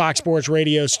Geico Fox Sports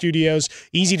Radio studios.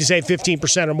 Easy to save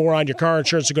 15% or more on your car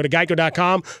insurance. So go to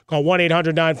geico.com, call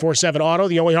 1-800-947-AUTO.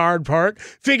 The only hard part,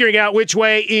 figuring out which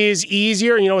way is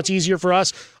easier. You know what's easier for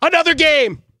us? Another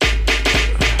game.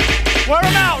 Wear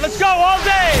them out. Let's go all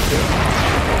day.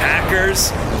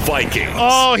 Packers, Vikings.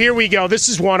 Oh, here we go. This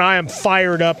is one I am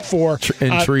fired up for.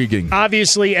 Intriguing.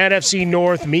 Obviously, NFC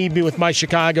North, me with my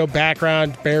Chicago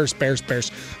background, Bears.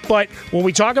 But when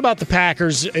we talk about the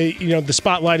Packers, the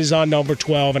spotlight is on number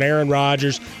 12 and Aaron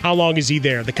Rodgers. How long is he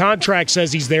there? The contract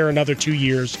says he's there another 2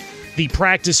 years. The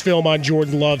practice film on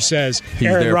Jordan Love says he's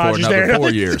Aaron there Rodgers for another there 4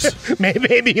 years.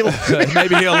 maybe he'll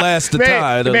last the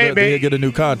tie. He'll get a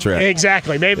new contract.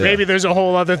 Exactly. Maybe there's a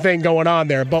whole other thing going on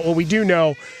there. But what we do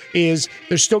know is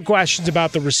there's still questions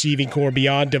about the receiving core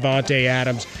beyond Devontae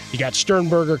Adams. You got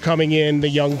Sternberger coming in, the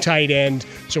young tight end,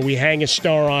 so we hang a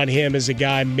star on him as a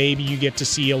guy maybe you get to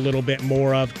see a little bit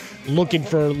more of. Looking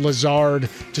for Lazard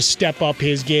to step up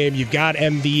his game. You've got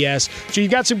MVS. So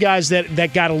you've got some guys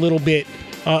that got a little bit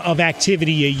of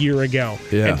activity a year ago.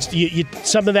 Yeah. And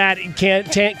some of that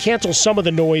cancels some of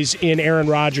the noise in Aaron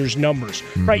Rodgers' numbers,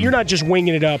 right? You're not just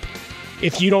winging it up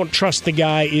if you don't trust the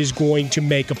guy is going to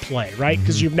make a play, right?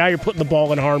 Because now you're putting the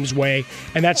ball in harm's way,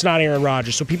 and that's not Aaron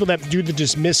Rodgers. So people that do the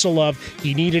dismissal of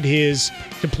he needed his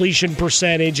completion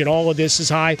percentage and all of this is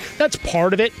high, that's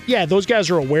part of it. Yeah, those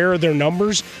guys are aware of their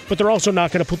numbers, but they're also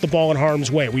not going to put the ball in harm's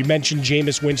way. We mentioned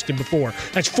Jameis Winston before.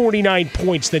 That's 49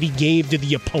 points that he gave to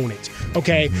the opponent,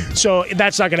 okay? So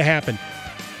that's not going to happen.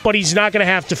 But he's not going to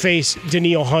have to face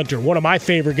Danielle Hunter, one of my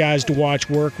favorite guys to watch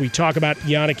work. We talk about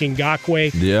Yannick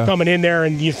Ngakoue coming in there,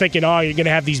 and you're thinking, you're going to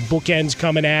have these bookends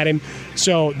coming at him.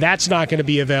 So that's not going to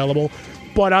be available.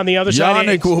 But on the other side,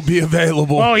 Yannick will be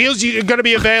available. Oh, he's going to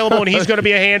be available, and he's going to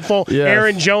be a handful. Yes.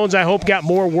 Aaron Jones, I hope, got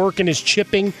more work in his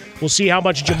chipping. We'll see how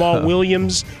much Jamal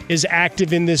Williams is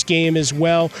active in this game as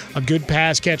well. A good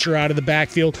pass catcher out of the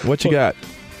backfield. What you got?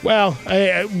 Well,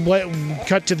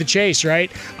 cut to the chase,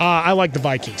 right? I like the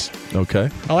Vikings. Okay.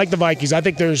 I like the Vikings. I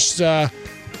think there's, but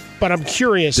I'm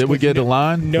curious. Did we get a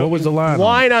line? No, what was the line?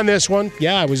 Line on this one?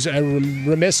 Yeah, I was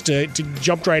remiss to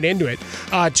jump right into it.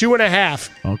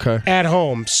 2.5. Okay. At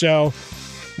home, so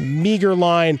meager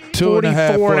line.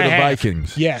 2.5 for the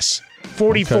Vikings. Yes,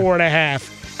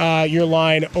 44.5. Your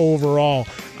line overall.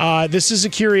 This is a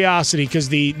curiosity because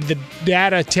the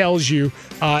data tells you,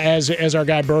 as our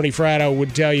guy Bernie Fratto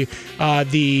would tell you,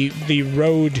 the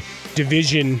road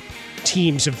division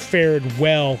teams have fared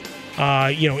well,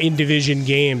 in division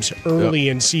games early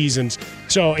in seasons.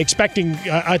 So expecting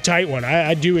a tight one.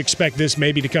 I do expect this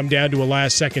maybe to come down to a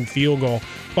last-second field goal,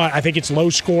 but I think it's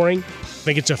low scoring. I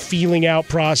think it's a feeling out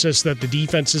process that the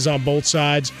defenses on both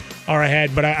sides are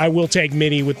ahead. But I will take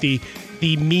Minnie with the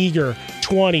meager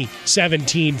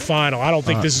 20-17 final. I don't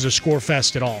think this is a score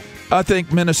fest at all. I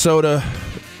think Minnesota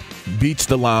beats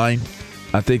the line.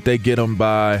 I think they get them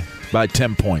by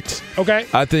 10 points. Okay.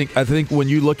 I think when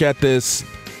you look at this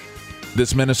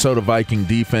Minnesota Viking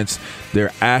defense,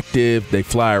 they're active, they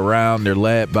fly around, they're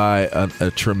led by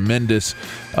a tremendously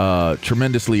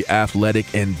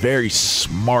athletic and very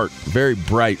smart, very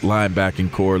bright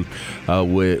linebacking core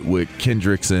with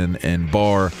Kendricks and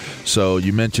Barr. So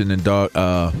you mentioned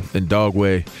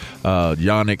Ndagwe,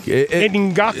 Yannick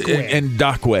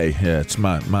Ngakoue. Yeah, it's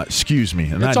my excuse me,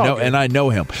 and I know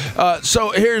him.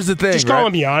 So here's the thing. Just call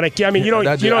him Yannick. I mean, you don't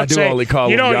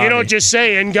just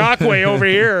say Ngakoue over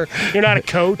here. You're not a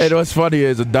coach. And what's funny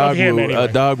is Ndagwe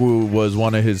was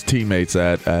one of his teammates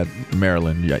at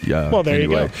Maryland. Well, there you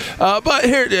go. But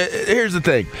here's the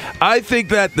thing. I think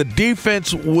that the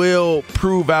defense will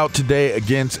prove out today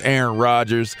against Aaron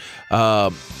Rodgers.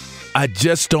 I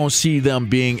just don't see them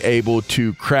being able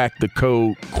to crack the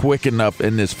code quick enough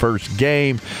in this first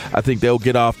game. I think they'll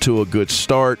get off to a good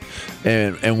start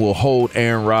and will hold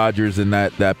Aaron Rodgers and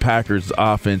that Packers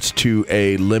offense to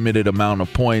a limited amount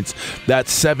of points. That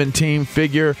 17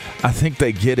 figure, I think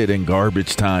they get it in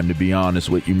garbage time, to be honest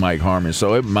with you, Mike Harmon.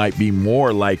 So it might be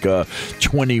more like a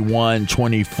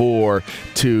 21-24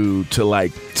 to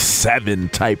like 27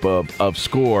 type of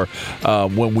score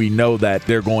when we know that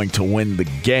they're going to win the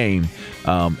game.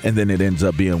 And then it ends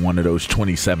up being one of those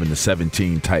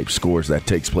 27-17 type scores that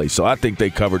takes place. So I think they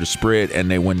cover the spread and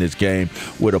they win this game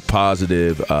with a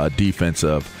positive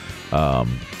defensive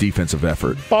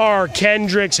effort. Barr,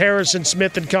 Kendricks, Harrison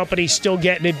Smith and company still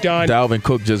getting it done. Dalvin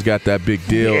Cook just got that big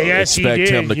deal. Yes, Expect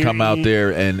him to come out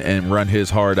there and run his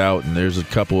heart out. And there's a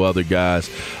couple other guys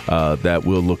that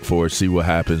we'll look for, see what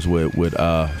happens with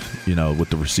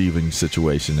the receiving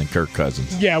situation and Kirk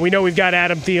Cousins. Yeah, we know we've got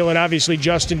Adam Thielen, obviously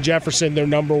Justin Jefferson, their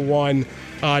number one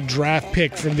draft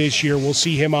pick from this year. We'll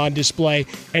see him on display.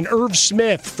 And Irv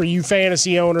Smith, for you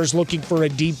fantasy owners looking for a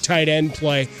deep tight end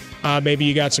play. Maybe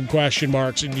you got some question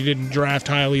marks and you didn't draft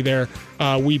highly there.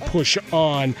 We push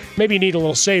on. Maybe you need a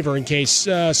little saver in case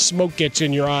smoke gets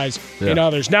in your eyes and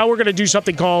others. Now we're going to do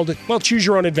something called, choose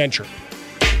your own adventure.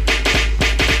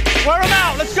 Wear them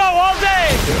out. Let's go all day.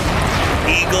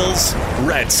 Eagles,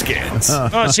 Redskins.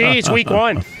 See, it's week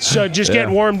one. So just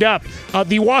getting warmed up.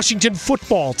 The Washington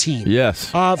football team. Yes.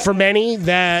 For many,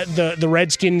 the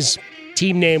Redskins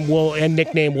team name and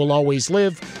nickname will always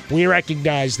live. We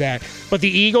recognize that. But the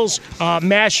Eagles,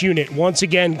 MASH unit, once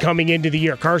again coming into the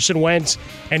year. Carson Wentz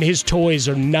and his toys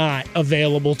are not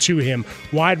available to him.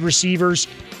 Wide receivers,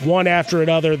 one after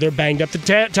another, they're banged up.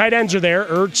 The tight ends are there.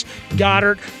 Ertz,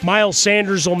 Goddard, Miles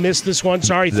Sanders will miss this one.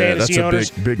 Sorry, fantasy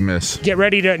owners. That's a big miss. Get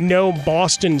ready to know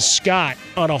Boston Scott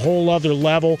on a whole other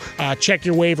level. Check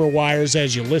your waiver wires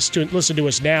as you listen to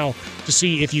us now to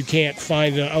see if you can't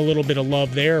find a little bit of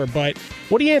love there. But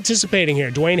what are you anticipating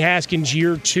here? Dwayne Haskins,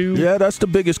 year 2? Yeah, that's the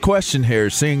biggest question here,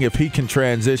 seeing if he can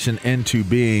transition into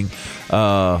being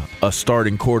a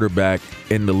starting quarterback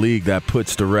in the league that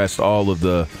puts to rest all of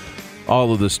the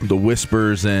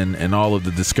whispers and all of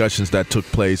the discussions that took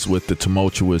place with the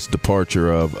tumultuous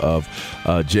departure of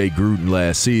Jay Gruden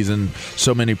last season.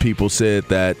 So many people said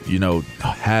that,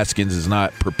 Haskins is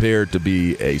not prepared to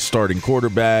be a starting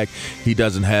quarterback. He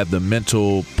doesn't have the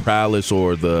mental prowess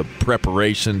or the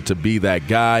preparation to be that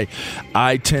guy.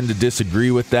 I tend to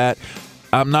disagree with that.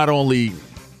 I'm not only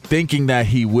thinking that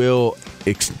he will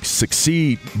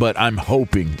succeed, but I'm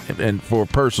hoping, and for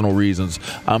personal reasons,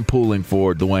 I'm pulling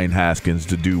for Dwayne Haskins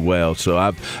to do well. So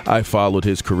I followed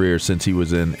his career since he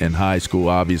was in high school.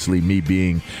 Obviously, me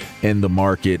being in the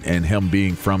market and him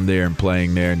being from there and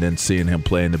playing there, and then seeing him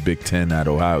play in the Big Ten at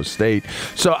Ohio State.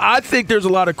 So I think there's a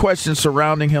lot of questions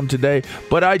surrounding him today,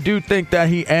 but I do think that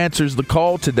he answers the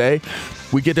call today.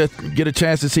 We get a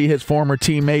chance to see his former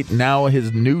teammate, now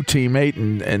his new teammate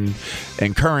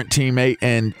and current teammate,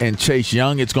 and Chase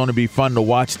Young. It's going to be fun to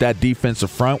watch that defensive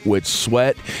front with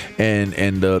Sweat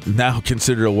and now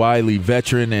considered a wily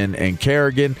veteran and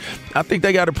Kerrigan. I think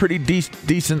they got a pretty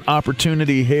decent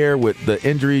opportunity here with the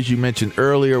injuries you mentioned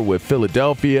earlier with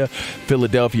Philadelphia.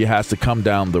 Philadelphia has to come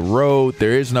down the road.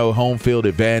 There is no home field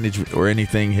advantage or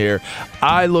anything here.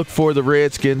 I look for the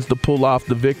Redskins to pull off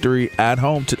the victory at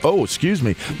home.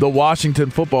 The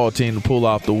Washington football team to pull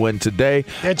off the win today.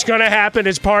 It's going to happen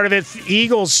as part of it.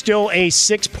 Eagles still a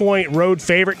 6-point road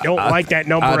favorite. Don't like that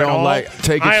number at all.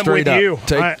 Take it straight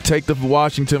up. Take the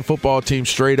Washington football team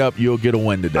straight up. You'll get a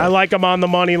win today. I like them on the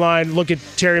money line. Look at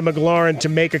Terry McLaurin to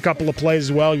make a couple of plays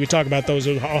as well. You talk about those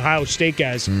Ohio State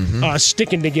guys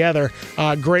sticking together.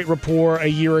 Great rapport a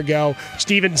year ago.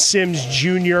 Steven Sims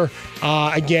Jr.,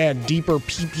 again, deeper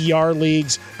PPR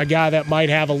leagues, a guy that might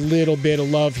have a little bit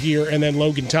of love here. And then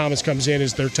Logan Thomas comes in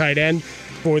as their tight end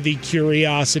for the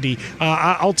curiosity.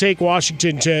 I'll take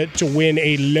Washington to win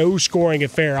a low-scoring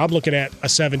affair. I'm looking at a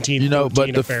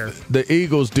 17-14 affair. The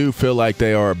Eagles do feel like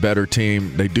they are a better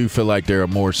team. They do feel like they're a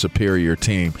more superior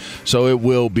team. So it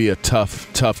will be a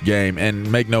tough game.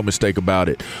 And make no mistake about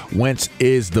it, Wentz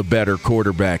is the better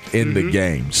quarterback in the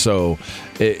game. So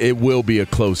it will be a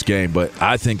close game, but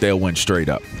I think they'll win straight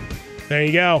up. There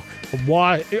you go.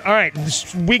 All right,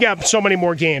 we got so many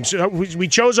more games. We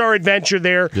chose our adventure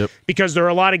there because there are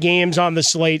a lot of games on the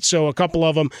slate, so a couple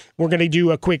of them we're going to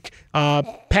do a quick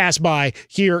pass-by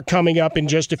here coming up in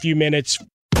just a few minutes.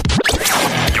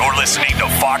 You're listening to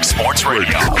Fox Sports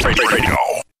Radio.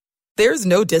 There's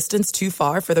no distance too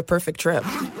far for the perfect trip.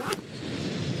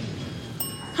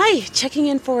 Hi, checking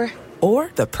in for... Or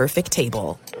the perfect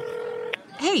table.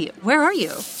 Hey, where are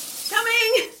you?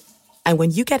 Coming! And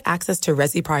when you get access to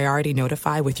Resi Priority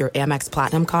Notify with your Amex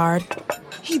Platinum card...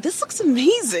 Hey, this looks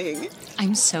amazing.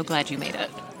 I'm so glad you made it.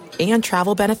 And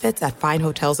travel benefits at fine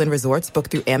hotels and resorts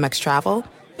booked through Amex Travel,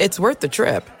 it's worth the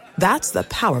trip. That's the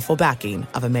powerful backing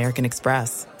of American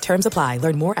Express. Terms apply.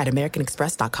 Learn more at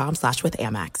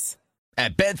americanexpress.com/withAmex.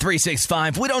 At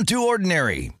Bet365, we don't do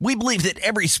ordinary. We believe that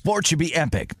every sport should be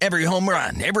epic. Every home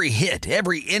run, every hit,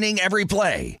 every inning, every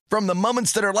play. From the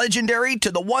moments that are legendary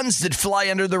to the ones that fly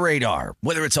under the radar.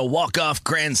 Whether it's a walk-off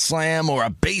grand slam or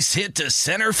a base hit to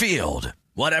center field.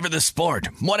 Whatever the sport,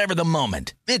 whatever the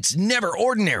moment. It's never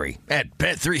ordinary at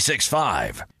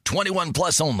Bet365. 21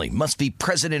 plus only. Must be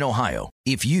present in Ohio.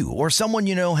 If you or someone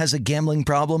you know has a gambling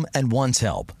problem and wants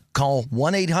help, call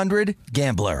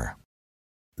 1-800-GAMBLER.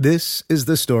 This is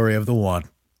the story of the one.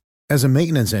 As a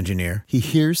maintenance engineer, he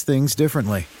hears things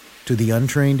differently. To the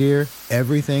untrained ear,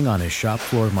 everything on his shop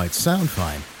floor might sound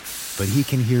fine, but he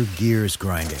can hear gears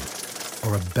grinding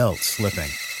or a belt slipping.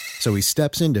 So he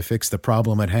steps in to fix the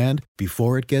problem at hand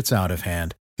before it gets out of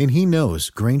hand. And he knows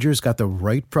Grainger's got the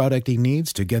right product he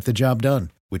needs to get the job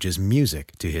done, which is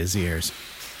music to his ears.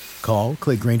 Call,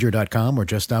 click Grainger.com, or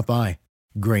just stop by.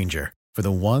 Grainger, for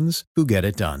the ones who get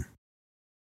it done.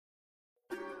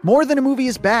 More Than a Movie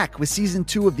is back with Season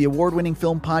 2 of the award-winning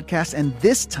film podcast, and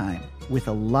this time with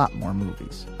a lot more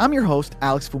movies. I'm your host,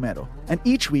 Alex Fumero, and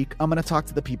each week I'm going to talk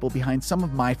to the people behind some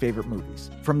of my favorite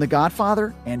movies. From The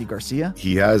Godfather, Andy Garcia.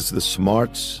 He has the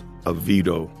smarts of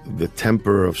Vito, the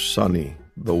temper of Sonny,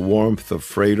 the warmth of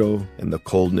Fredo, and the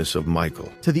coldness of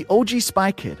Michael. To the OG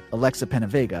Spy Kid, Alexa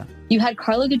Penavega. You had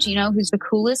Carla Gugino, who's the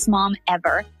coolest mom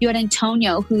ever. You had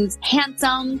Antonio, who's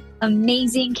handsome,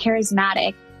 amazing,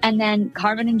 charismatic. And then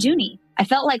Carmen and Junie. I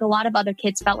felt like a lot of other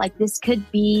kids felt like this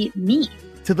could be me.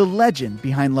 To the legend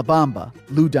behind La Bamba,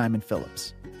 Lou Diamond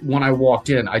Phillips. When I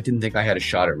walked in, I didn't think I had a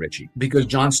shot at Richie because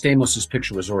John Stamos'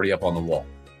 picture was already up on the wall.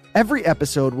 Every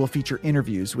episode will feature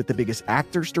interviews with the biggest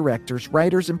actors, directors,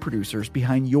 writers, and producers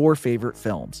behind your favorite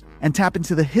films and tap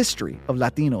into the history of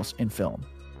Latinos in film.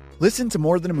 Listen to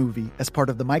More Than a Movie as part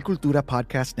of the My Cultura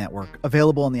Podcast Network,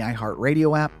 available on the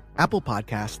iHeartRadio app, Apple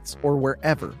Podcasts, or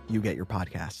wherever you get your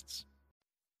podcasts.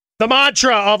 The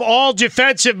mantra of all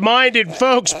defensive-minded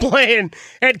folks playing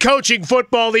and coaching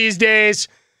football these days.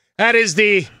 That is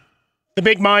the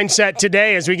big mindset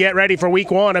today as we get ready for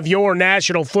week 1 of your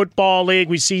National Football League.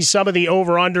 We see some of the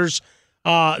over-unders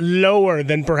lower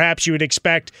than perhaps you would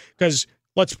expect because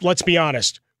let's be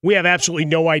honest. We have absolutely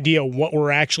no idea what we're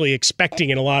actually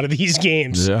expecting in a lot of these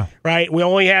games, right? We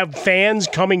only have fans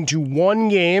coming to one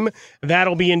game.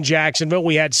 That'll be in Jacksonville.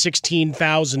 We had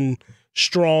 16,000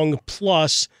 strong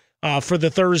plus for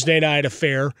the Thursday night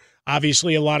affair.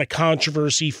 Obviously, a lot of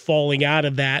controversy falling out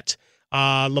of that.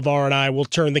 LeVar and I will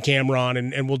turn the camera on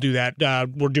and we'll do that.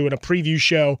 We're doing a preview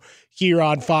show here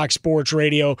on Fox Sports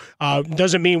Radio.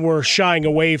 Doesn't mean we're shying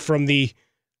away from the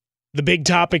big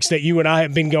topics that you and I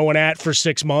have been going at for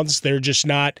 6 months. They're just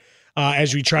not,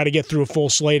 as we try to get through a full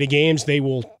slate of games, they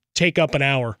will take up an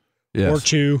hour or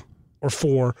 2 or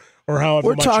 4 or however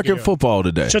We're much talking football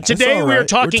today. So today we are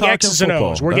talking X's and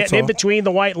O's. We're getting in between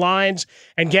the white lines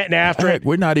and getting after it.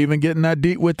 We're not even getting that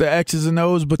deep with the X's and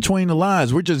O's between the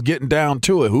lines. We're just getting down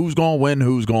to it. Who's going to win,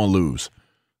 who's going to lose.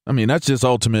 I mean, that's just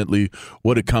ultimately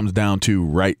what it comes down to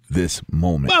right this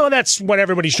moment. Well, that's what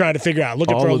everybody's trying to figure out.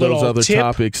 Looking all for a of little those other tip.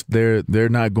 topics, they're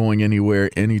not going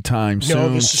anywhere anytime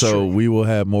soon. So we will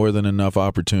have more than enough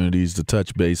opportunities to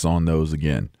touch base on those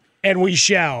again. And we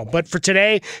shall. But for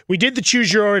today, we did the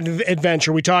Choose Your Own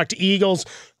Adventure. We talked Eagles,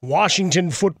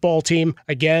 Washington football team.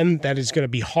 Again, that is going to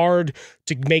be hard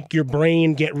to make your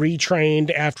brain get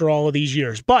retrained after all of these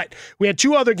years. But we had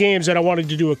 2 other games that I wanted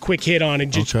to do a quick hit on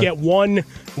and just get one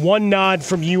nod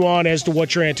from you on as to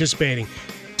what you're anticipating.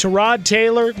 Tyrod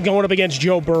Taylor going up against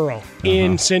Joe Burrow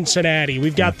in Cincinnati.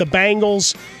 We've got the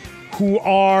Bengals, who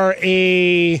are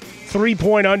a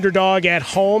 3-point underdog at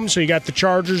home. So you got the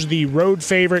Chargers, the road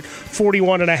favorite,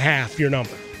 41.5, your number.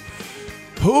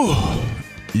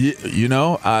 You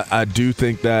know, I do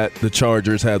think that the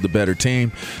Chargers have the better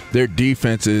team. Their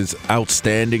defense is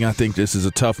outstanding. I think this is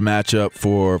a tough matchup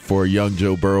for young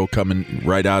Joe Burrow coming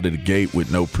right out of the gate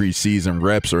with no preseason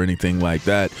reps or anything like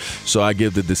that. So I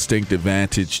give the distinct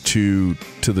advantage to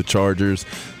the Chargers.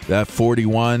 That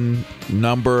 41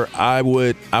 number, I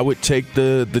would take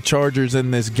the Chargers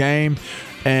in this game,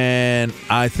 and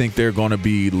I think they're going to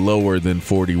be lower than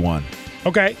 41.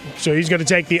 Okay, so he's going to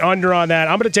take the under on that.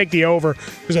 I'm going to take the over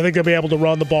because I think they'll be able to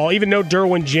run the ball. Even no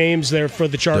Derwin James there for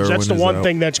the Chargers. That's the one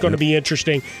thing that's going to be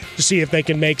interesting to see if they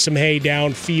can make some hay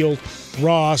downfield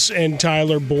Ross and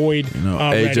Tyler Boyd.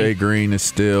 AJ Green is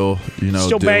still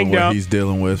still dealing banged with what up. he's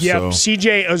dealing with. Yep, So.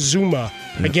 CJ Azuma.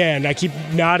 Again, I keep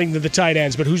nodding to the tight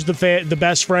ends, but who's the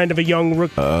best friend of a young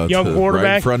quarterback?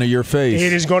 Right in front of your face.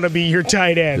 It is going to be your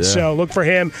tight end. Yeah. So look for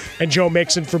him and Joe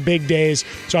Mixon for big days.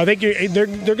 So I think they're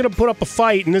going to put up a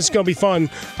fight, and this is going to be fun,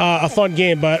 a fun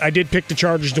game. But I did pick the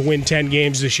Chargers to win 10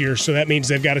 games this year, so that means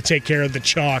they've got to take care of the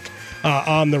chalk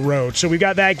on the road. So we've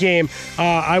got that game.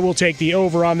 I will take the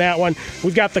over on that one.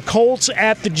 We've got the Colts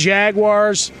at the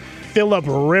Jaguars. Phillip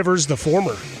Rivers, the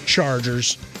former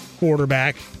Chargers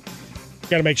quarterback.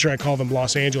 Got to make sure I call them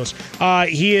Los Angeles.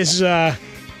 He is on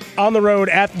the road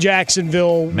at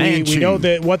Jacksonville. We know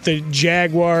that what the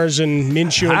Jaguars and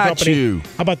Minshew and company.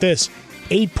 How about this?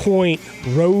 8-point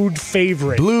road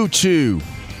favorite. Blue Chew.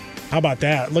 How about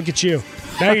that? Look at you.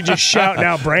 Now you're just shouting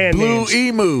out brand names. Blue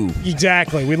Emu.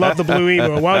 Exactly. We love the Blue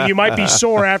Emu. Well, you might be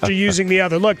sore after using the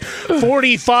other. Look,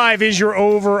 45 is your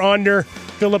over-under.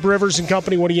 Phillip Rivers and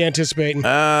company, what are you anticipating?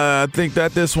 I think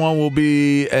that this one will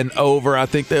be an over. I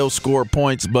think they'll score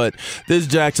points, but this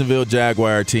Jacksonville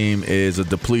Jaguar team is a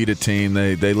depleted team.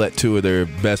 They let two of their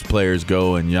best players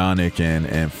go, and Yannick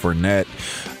and Fournette.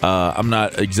 I'm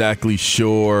not exactly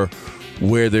sure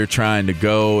where they're trying to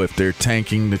go, if they're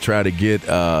tanking to try to get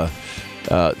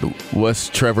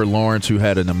Trevor Lawrence, who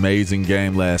had an amazing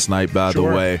game last night, by the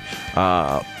way.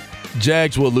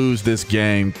 Jags will lose this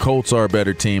game. Colts are a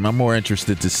better team. I'm more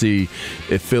interested to see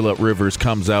if Phillip Rivers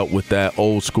comes out with that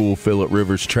old school Phillip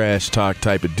Rivers trash talk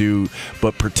type of dude,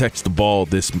 but protects the ball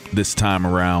this time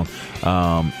around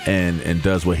and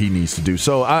does what he needs to do.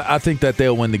 So I think that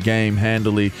they'll win the game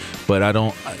handily, but I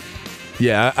don't.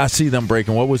 I see them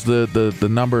breaking. What was the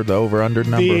number, the over-under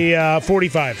number? The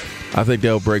 45. I think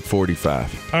they'll break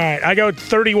 45. All right, I go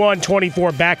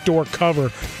 31-24 backdoor cover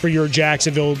for your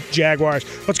Jacksonville Jaguars.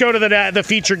 Let's go to the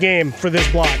feature game for this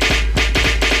block.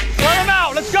 Wear them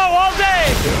out. Let's go all day.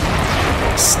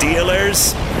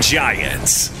 Steelers,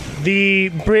 Giants. The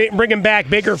bringing back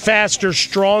bigger, faster,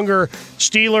 stronger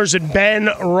Steelers and Ben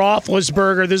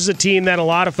Roethlisberger. This is a team that a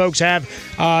lot of folks have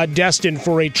destined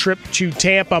for a trip to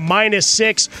Tampa.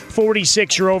 -6,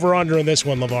 46 you're over-under in this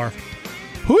one, LeVar.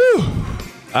 Whew.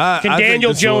 Can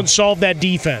Daniel Jones solve that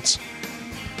defense?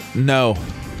 No,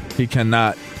 he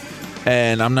cannot.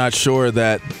 And I'm not sure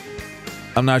that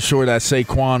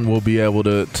Saquon will be able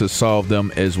to solve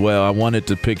them as well. I wanted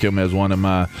to pick him as one of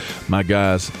my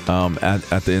guys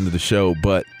at the end of the show,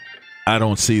 but I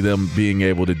don't see them being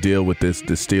able to deal with the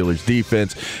Steelers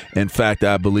defense. In fact,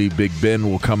 I believe Big Ben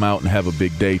will come out and have a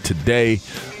big day today.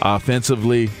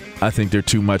 Offensively, I think they're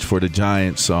too much for the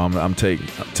Giants, so I'm taking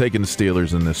the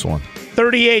Steelers in this one.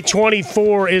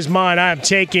 38-24 is mine. I am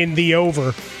taking the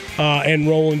over and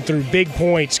rolling through big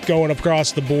points going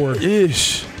across the board.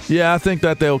 Ish. Yeah, I think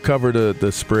that they'll cover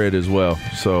the spread as well.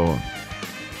 So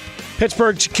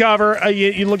Pittsburgh to cover.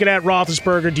 You're looking at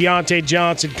Roethlisberger, Deontay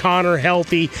Johnson, Connor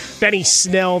healthy, Benny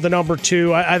Snell, the number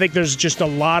 2. I think there's just a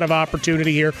lot of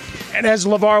opportunity here. And as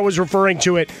LeVar was referring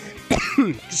to it,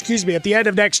 excuse me, at the end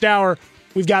of next hour,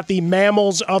 we've got the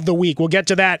Mammals of the Week. We'll get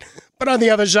to that. But on the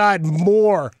other side,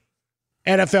 more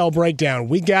NFL breakdown.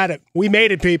 We got it. We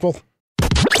made it, people.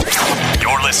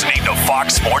 You're listening to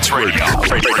Fox Sports Radio.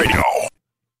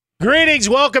 Greetings.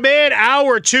 Welcome in.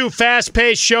 Hour 2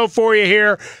 fast-paced show for you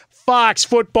here. Fox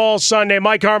Football Sunday.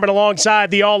 Mike Harmon alongside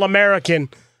the All-American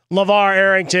LeVar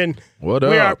Arrington. What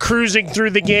up? We are cruising through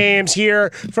the games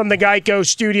here from the Geico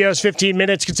Studios. 15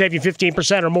 minutes can save you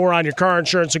 15% or more on your car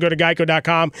insurance. So go to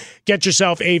geico.com. Get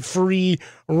yourself a free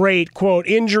rate. Quote,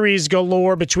 injuries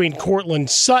galore between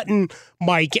Cortland Sutton,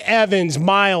 Mike Evans,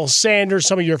 Miles Sanders,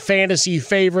 some of your fantasy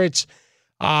favorites.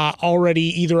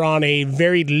 Already either on a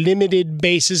very limited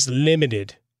basis,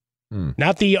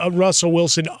 not the Russell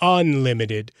Wilson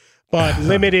unlimited, but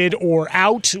limited or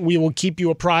out. We will keep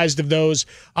you apprised of those,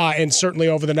 and certainly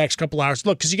over the next couple hours.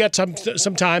 Look, because you got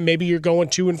some time. Maybe you're going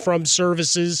to and from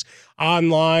services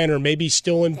online, or maybe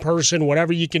still in person.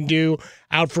 Whatever you can do,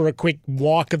 out for a quick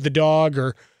walk of the dog,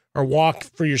 or walk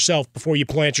for yourself before you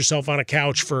plant yourself on a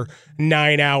couch for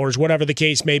 9 hours, whatever the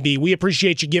case may be. We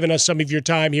appreciate you giving us some of your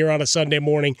time here on a Sunday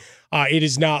morning. It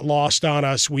is not lost on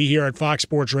us. We here at Fox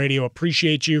Sports Radio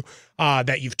appreciate you,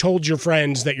 that you've told your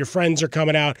friends, that your friends are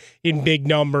coming out in big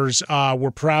numbers.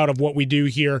 We're proud of what we do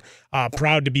here,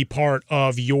 proud to be part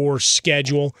of your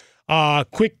schedule.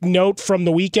 Quick note from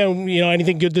the weekend,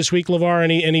 anything good this week, LeVar?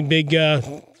 Any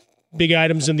big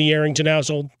items in the Arrington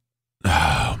household?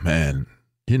 Oh, man.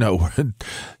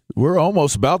 We're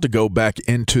almost about to go back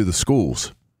into the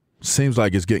schools. seems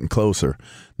like it's getting closer.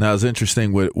 Now, it's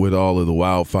interesting with all of the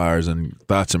wildfires, and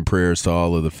thoughts and prayers to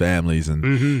all of the families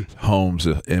and homes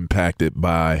impacted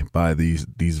by these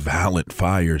violent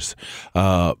fires.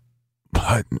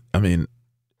 But, I mean,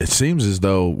 it seems as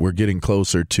though we're getting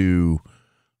closer to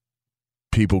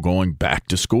people going back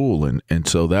to school. And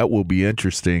so that will be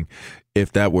interesting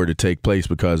if that were to take place,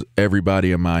 because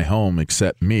everybody in my home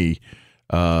except me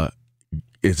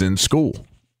is in school,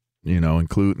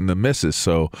 including the missus.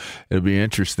 So it'll be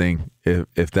interesting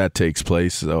if that takes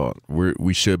place. So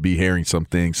we should be hearing some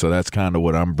things. So that's kind of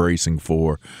what I'm bracing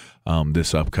for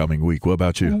this upcoming week. What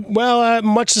about you? Well,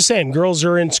 much the same. Girls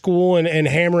are in school and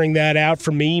hammering that out.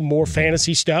 For me, more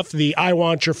fantasy stuff. The I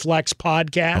Want Your Flex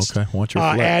podcast. Okay, Want Your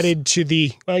Flex. Added to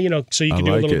the, so you can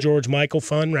do a little George Michael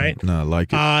fun, right? No, I like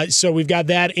it. So we've got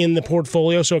that in the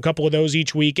portfolio. So a couple of those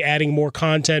each week, adding more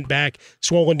content back.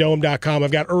 SwollenDome.com.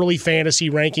 I've got early fantasy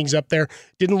rankings up there.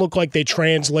 Didn't look like they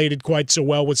translated quite so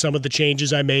well with some of the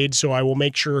changes I made, so I will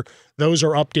make sure those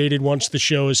are updated once the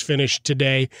show is finished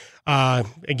today.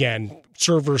 Again,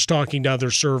 servers talking to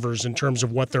other servers in terms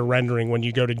of what they're rendering when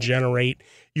you go to generate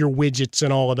your widgets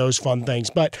and all of those fun things.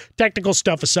 But technical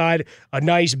stuff aside, a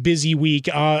nice busy week.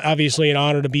 Obviously an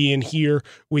honor to be in here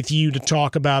with you to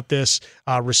talk about this.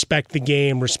 Respect the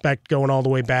game, respect going all the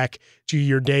way back to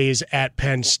your days at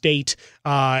Penn State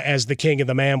as the King of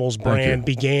the Mammals brand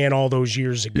began all those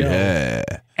years ago. Yeah.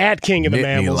 At King of the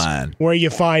Mammals, where you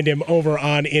find him over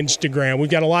on Instagram. We've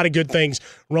got a lot of good things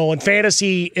rolling.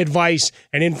 Fantasy advice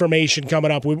and information coming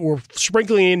up. We're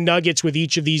sprinkling in nuggets with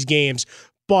each of these games,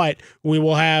 but we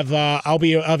will have, I'll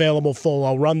be available full.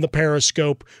 I'll run the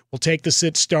Periscope. We'll take the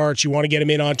sit starts. You want to get him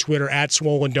in on Twitter at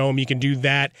Swollen Dome. You can do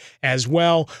that as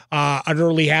well. An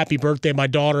early happy birthday. My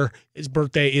daughter, his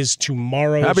birthday is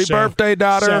tomorrow. Happy birthday,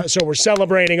 daughter. So we're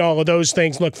celebrating all of those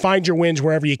things. Look, find your wins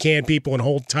wherever you can, people, and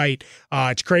hold tight.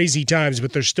 It's crazy times,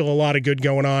 but there's still a lot of good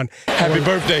going on. Happy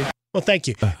birthday. Well, thank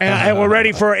you. And we're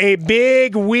ready for a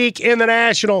big week in the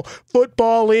National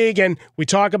Football League. And we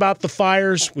talk about the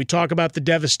fires. We talk about the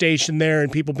devastation there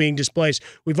and people being displaced.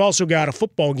 We've also got a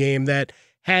football game that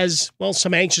has, well,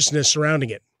 some anxiousness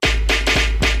surrounding it.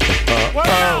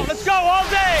 Let's go all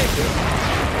day.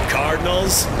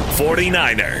 Cardinals,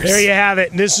 49ers. There you have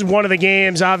it. This is one of the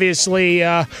games, obviously,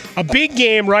 a big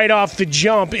game right off the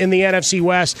jump in the NFC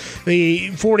West. The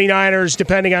 49ers,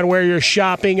 depending on where you're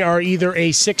shopping, are either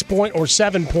a 6-point or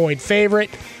 7-point favorite.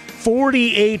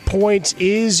 48 points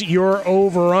is your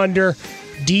over-under.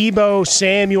 Deebo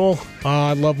Samuel,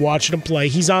 I love watching him play.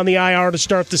 He's on the IR to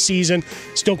start the season,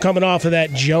 still coming off of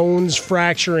that Jones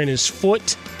fracture in his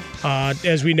foot.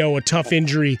 As we know, a tough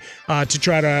injury to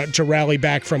try to rally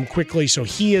back from quickly. So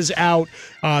he is out.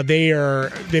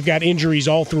 They've got injuries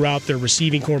all throughout their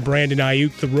receiving core. Brandon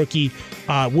Ayuk, the rookie,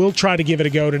 will try to give it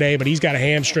a go today, but he's got a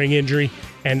hamstring injury.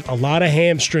 And a lot of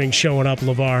hamstrings showing up,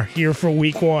 LeVar, here for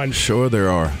week one. Sure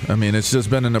there are. I mean, it's just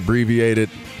been an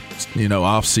abbreviated,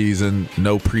 off season,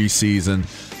 no preseason.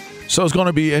 So it's going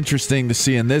to be interesting to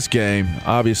see in this game.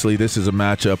 Obviously, this is a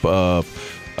matchup of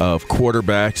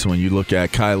quarterbacks. When you look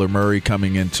at Kyler Murray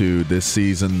coming into this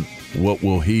season, what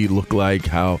will he look like?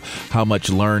 How much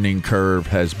learning curve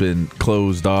has been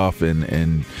closed off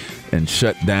and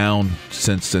shut down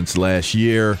since last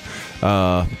year?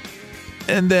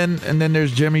 And then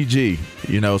there's Jimmy G.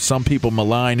 Some people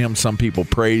malign him, some people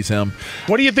praise him.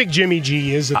 What do you think Jimmy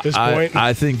G is at this point?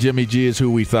 I think Jimmy G is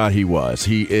who we thought he was.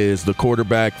 He is the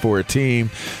quarterback for a team.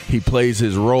 He plays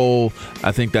his role.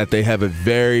 I think that they have a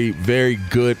very, very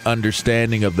good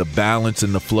understanding of the balance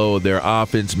and the flow of their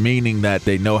offense, meaning that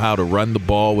they know how to run the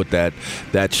ball with that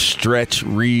stretch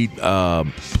read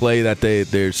play that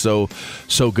they're so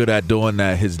good at doing,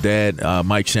 that his dad,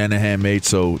 Mike Shanahan, made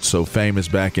so famous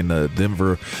back in the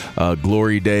Denver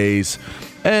glory days.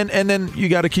 And then you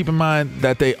got to keep in mind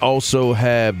that they also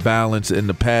have balance in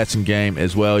the passing game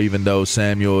as well. Even though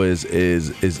Samuel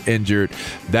is injured,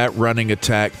 that running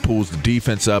attack pulls the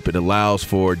defense up. It allows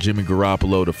for Jimmy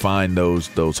Garoppolo to find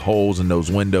those holes and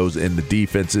those windows in the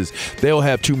defenses. They'll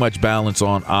have too much balance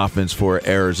on offense for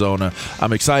Arizona.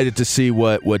 I'm excited to see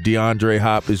what DeAndre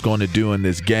Hop is going to do in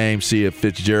this game. See if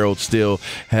Fitzgerald still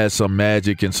has some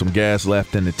magic and some gas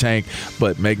left in the tank.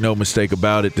 But make no mistake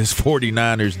about it, this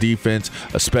 49ers defense,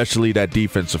 especially that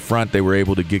defensive front, they were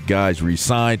able to get guys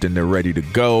re-signed and they're ready to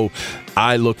go.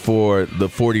 I look for the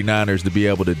 49ers to be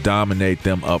able to dominate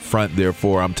them up front.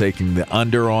 Therefore, I'm taking the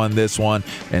under on this one,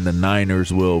 and the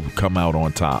Niners will come out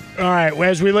on top. All right, well,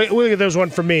 as we look at this one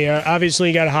for me, obviously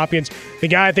you got Hopkins. The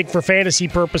guy I think for fantasy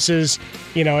purposes,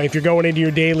 if you're going into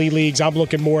your daily leagues, I'm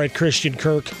looking more at Christian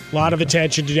Kirk. A lot of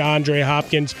attention to DeAndre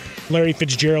Hopkins. Larry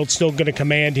Fitzgerald's still going to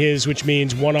command his, which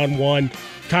means one-on-one.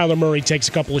 Kyler Murray takes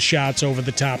a couple of shots over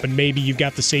the top, and maybe you've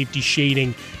got the safety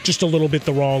shading just a little bit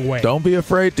the wrong way. Don't be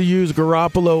afraid to use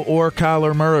Garoppolo or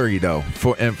Kyler Murray, though.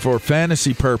 For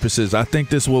fantasy purposes, I think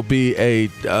this will be a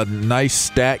nice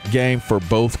stack game for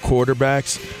both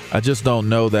quarterbacks. I just don't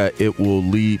know that it will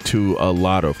lead to a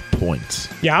lot of points.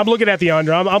 Yeah, I'm looking at the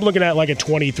under. I'm looking at like a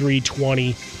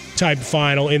 23-20 type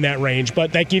final in that range,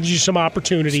 but that gives you some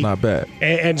opportunity. It's not bad.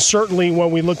 And certainly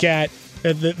when we look at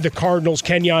the Cardinals,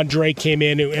 Kenyon Drake came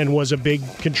in and was a big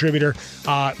contributor,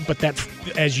 but that,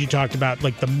 as you talked about,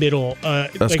 like the middle,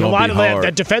 that's like a lot of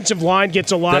that defensive line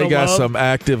gets a lot of love. They got some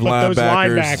active linebackers. Those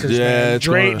linebackers,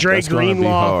 yeah, man. Dre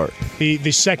Greenlaw,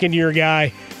 the second-year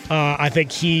guy. I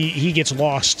think he gets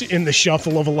lost in the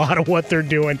shuffle of a lot of what they're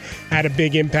doing. Had a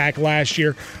big impact last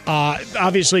year.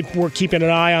 Obviously, we're keeping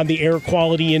an eye on the air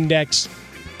quality index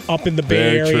up in the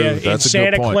Bay Area. In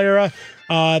Santa Clara,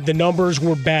 the numbers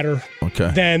were better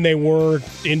than they were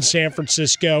in San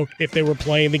Francisco if they were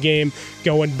playing the game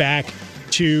going back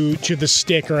to the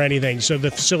stick or anything. So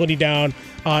the facility down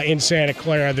in Santa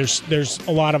Clara, there's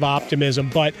a lot of optimism,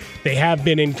 but they have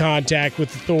been in contact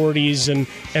with authorities, and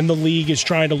the league is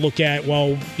trying to look at,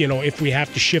 if we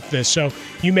have to shift this. So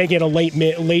you may get a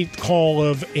late call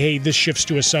of, hey, this shifts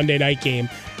to a Sunday night game.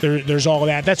 There's all of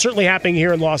that. That's certainly happening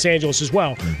here in Los Angeles as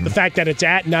well. Mm-hmm. The fact that it's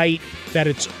at night, that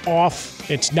it's off,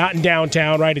 it's not in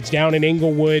downtown, right? It's down in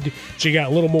Inglewood, so you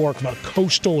got a little more of a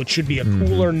coastal. It should be a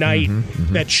cooler night.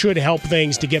 That should help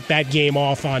things to get that game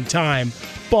off on time.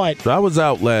 But I was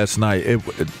out last night.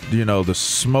 The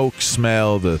smoke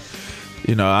smell,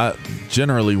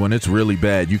 generally when it's really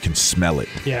bad, you can smell it.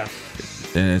 Yeah.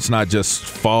 And it's not just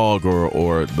fog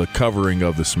or the covering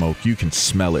of the smoke. You can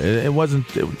smell it.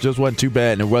 It just wasn't too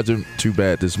bad, and it wasn't too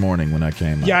bad this morning when I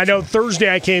came out. Yeah, I know.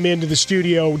 Thursday I came into the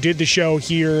studio, did the show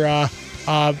here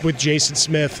with Jason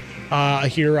Smith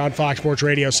here on Fox Sports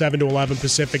Radio, 7 to 11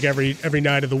 Pacific every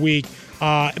night of the week.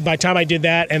 By the time I did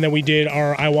that, and then we did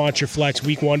our I Want Your Flex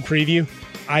Week 1 preview,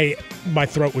 my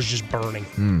throat was just burning.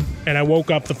 And I woke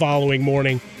up the following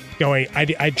morning going,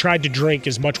 I tried to drink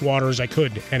as much water as I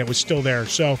could, and it was still there.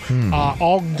 So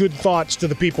all good thoughts to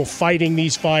the people fighting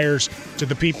these fires, to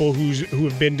the people who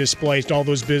have been displaced, all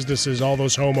those businesses, all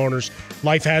those homeowners.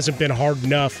 Life hasn't been hard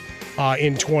enough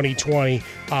in 2020,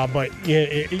 but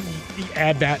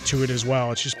add that to it as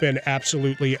well. It's just been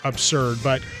absolutely absurd.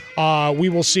 But we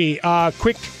will see.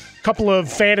 Quick couple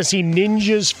of fantasy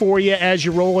ninjas for you as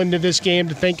you roll into this game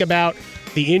to think about.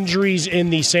 The injuries in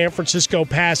the San Francisco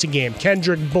passing game.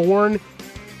 Kendrick Bourne,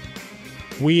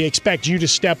 we expect you to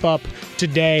step up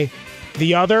today.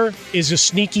 The other is a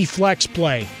sneaky flex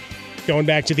play. Going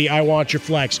back to the I Want Your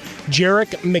Flex.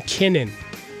 Jerick McKinnon,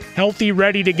 healthy,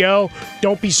 ready to go.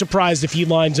 Don't be surprised if he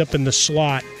lines up in the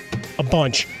slot a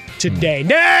bunch today.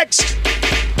 Next!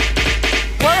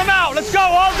 Wear him out. Let's go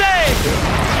all day.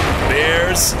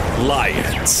 Bears,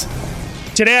 Lions.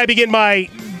 Today I begin my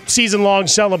season-long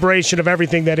celebration of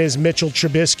everything that is Mitchell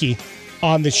Trubisky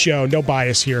on the show. No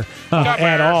bias here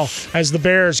at all. As the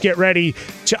Bears get ready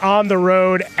to on the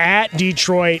road at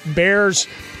Detroit. Bears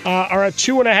are a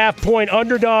 2.5-point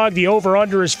underdog. The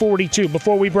over-under is 42.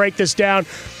 Before we break this down,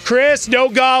 Chris, no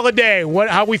Golladay.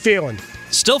 How we feeling?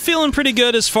 Still feeling pretty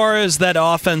good as far as that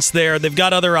offense there. They've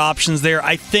got other options there.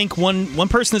 I think one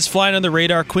person that's flying on the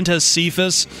radar, Quintez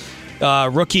Cephas,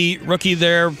 rookie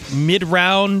there,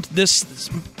 mid-round. This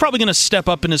probably going to step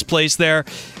up in his place there.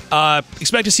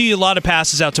 Expect to see a lot of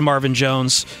passes out to Marvin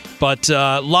Jones. But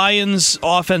Lions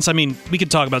offense, we could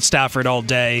talk about Stafford all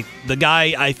day. The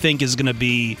guy, I think, is going to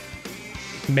be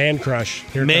man crush.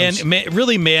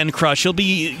 Really man crush. We'll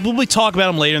be talking about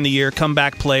him later in the year,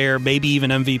 comeback player, maybe even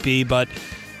MVP. But,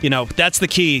 that's the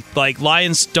key.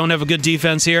 Lions don't have a good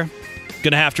defense here.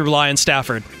 Going to have to rely on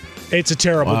Stafford. It's a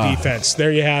terrible defense.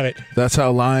 There you have it. That's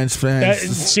how Lions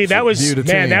fans that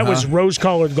was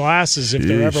rose-colored glasses if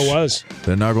there ever was.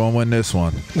 They're not going to win this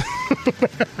one.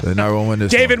 They're not going to win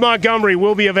this David Montgomery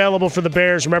will be available for the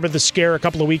Bears. Remember the scare a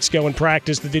couple of weeks ago in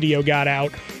practice? The video got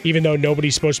out, even though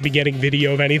nobody's supposed to be getting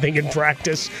video of anything in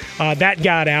practice. That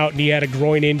got out, and he had a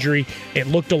groin injury. It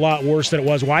looked a lot worse than it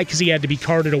was. Why? Because he had to be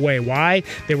carted away. Why?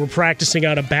 They were practicing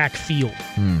on a back field.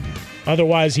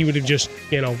 Otherwise, he would have just,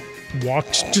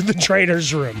 walked to the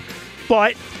trainer's room.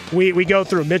 But we go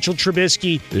through Mitchell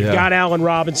Trubisky, you've got Allen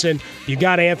Robinson, you've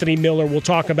got Anthony Miller. We'll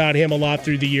talk about him a lot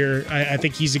through the year. I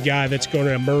think he's a guy that's going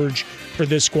to emerge for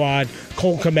this squad.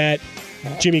 Cole Kmet,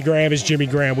 Jimmy Graham is Jimmy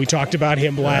Graham. We talked about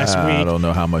him last week. I don't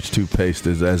know how much toothpaste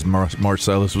is, as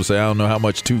Marcellus would say, I don't know how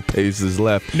much toothpaste is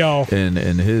left in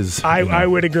his. I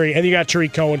would agree. And you got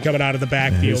Tariq Cohen coming out of the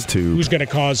backfield, who's going to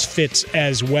cause fits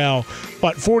as well.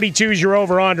 But 42 is your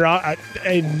over-under, and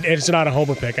it's not a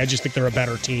homer pick. I just think they're a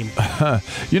better team.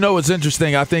 You know what's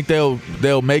interesting? I think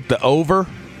they'll make the over.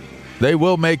 They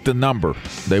will make the number.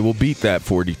 They will beat that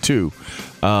 42.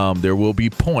 There will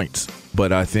be points,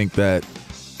 but I think that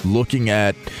looking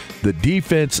at the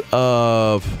defense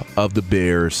of the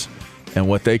Bears and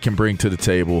what they can bring to the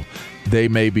table, they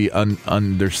may be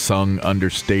undersung,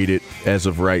 understated as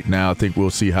of right now. I think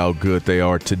we'll see how good they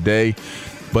are today,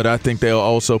 but I think they'll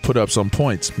also put up some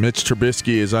points. Mitch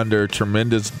Trubisky is under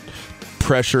tremendous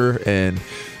pressure, and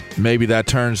maybe that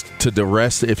turns to the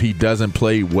rest if he doesn't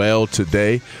play well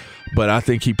today. But I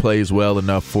think he plays well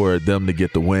enough for them to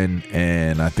get the win,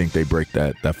 and I think they break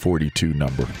that 42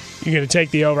 number. You're going to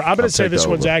take the over. I'm going to say this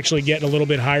one's actually getting a little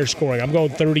bit higher scoring. I'm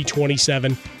going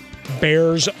 30-27.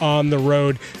 Bears on the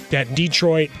road. That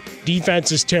Detroit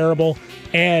defense is terrible.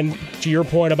 And to your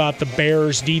point about the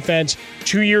Bears defense,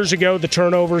 2 years ago, the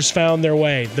turnovers found their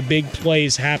way. The big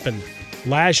plays happened.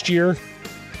 Last year,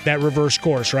 that reverse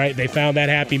course, right? They found that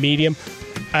happy medium.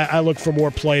 I look for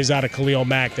more plays out of Khalil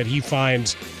Mack that he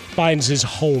finds his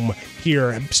home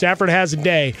here. Stafford has a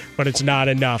day, but it's not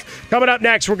enough. Coming up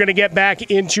next, we're going to get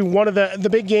back into one of the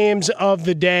big games of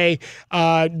the day,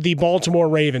 the Baltimore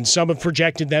Ravens. Some have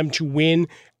projected them to win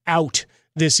out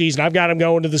this season. I've got them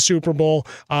going to the Super Bowl,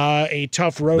 a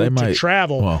tough road to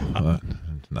travel. Well,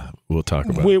 we'll talk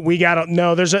about it. We got to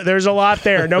no. There's a lot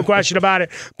there, no question about it.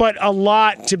 But a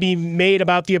lot to be made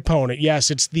about the opponent.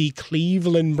 Yes, it's the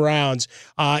Cleveland Browns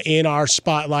in our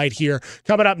spotlight here.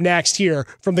 Coming up next here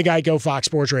from the Geico Fox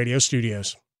Sports Radio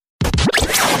studios.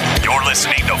 You're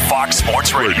listening to Fox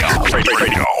Sports Radio.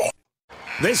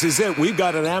 This is it. We've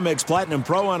got an Amex Platinum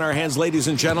Pro on our hands, ladies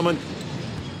and gentlemen.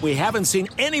 We haven't seen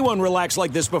anyone relax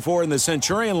like this before in the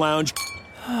Centurion Lounge.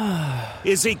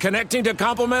 Is he connecting to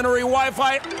complimentary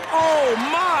Wi-Fi? Oh,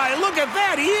 my! Look at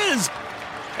that! He is!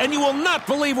 And you will not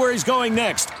believe where he's going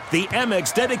next. The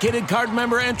Amex dedicated card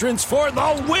member entrance for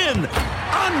the win!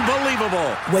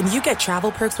 Unbelievable! When you get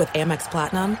travel perks with Amex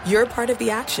Platinum, you're part of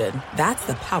the action. That's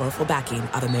the powerful backing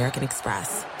of American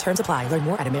Express. Terms apply. Learn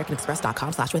more at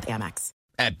americanexpress.com/withAmex.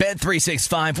 At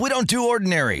Bet365, we don't do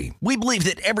ordinary. We believe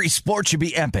that every sport should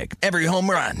be epic. Every home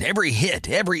run, every hit,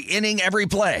 every inning, every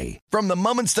play. From the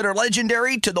moments that are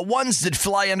legendary to the ones that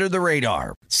fly under the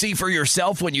radar. See for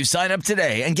yourself when you sign up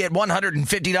today and get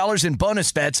 $150 in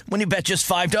bonus bets when you bet just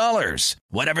 $5.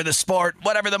 Whatever the sport,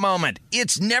 whatever the moment,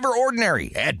 it's never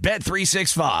ordinary at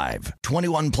Bet365.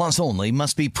 21 plus only.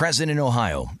 Must be present in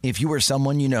Ohio. If you or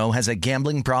someone you know has a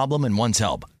gambling problem and wants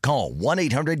help, call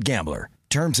 1-800-GAMBLER.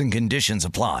 Terms and conditions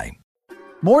apply.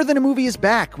 More Than a Movie is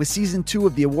back with Season 2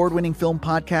 of the award-winning film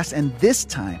podcast, and this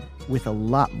time with a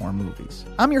lot more movies.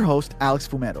 I'm your host, Alex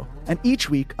Fumero, and each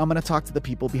week I'm going to talk to the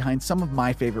people behind some of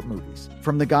my favorite movies.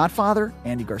 From The Godfather,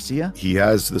 Andy Garcia. He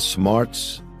has the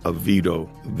smarts of Vito,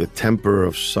 the temper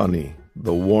of Sonny,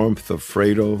 the warmth of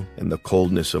Fredo, and the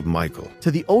coldness of Michael.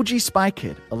 To the OG Spy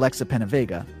Kid, Alexa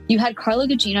Penavega. You had Carla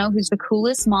Gugino, who's the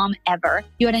coolest mom ever.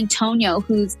 You had Antonio,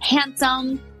 who's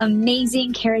handsome,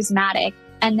 amazing, charismatic.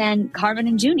 And then Carmen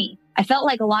and Junie. I felt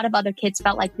like a lot of other kids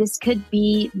felt like this could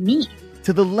be me.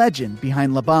 To the legend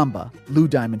behind La Bamba, Lou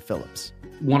Diamond Phillips.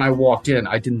 When I walked in,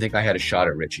 I didn't think I had a shot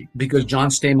at Richie because John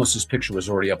Stamos' picture was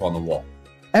already up on the wall.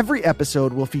 Every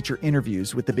episode will feature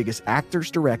interviews with the biggest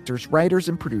actors, directors, writers,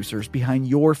 and producers behind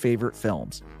your favorite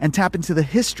films and tap into the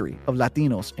history of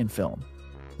Latinos in film.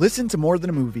 Listen to More Than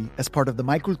a Movie as part of the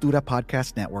My Cultura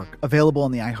Podcast Network, available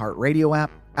on the iHeartRadio app,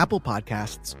 Apple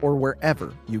Podcasts, or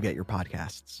wherever you get your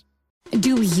podcasts.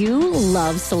 Do you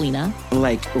love Selena?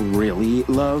 Like, really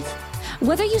love?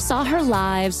 Whether you saw her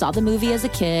live, saw the movie as a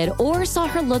kid, or saw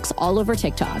her looks all over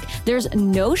TikTok, there's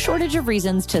no shortage of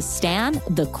reasons to stan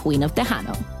the Queen of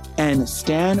Tejano. And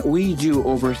Stan, we do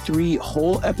over 3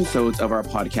 whole episodes of our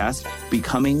podcast,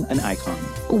 Becoming an Icon.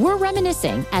 We're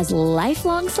reminiscing as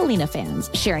lifelong Selena fans,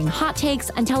 sharing hot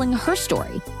takes and telling her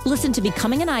story. Listen to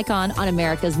Becoming an Icon on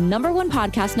America's #1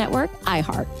 podcast network,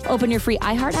 iHeart. Open your free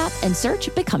iHeart app and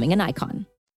search Becoming an Icon.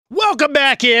 Welcome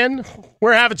back in.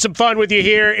 We're having some fun with you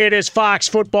here. It is Fox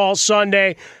Football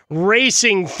Sunday,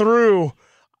 racing through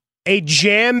a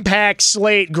jam-packed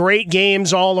slate. Great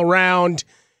games all around.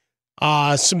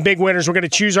 Some big winners. We're going to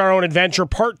choose our own adventure.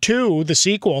 Part 2, the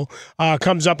sequel,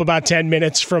 comes up about 10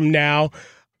 minutes from now.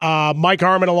 Mike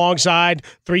Harmon alongside,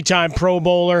 3-time Pro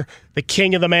Bowler, the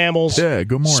king of the mammals. Yeah,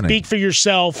 good morning. Speak for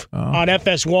yourself on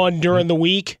FS1 during the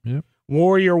week. Yep.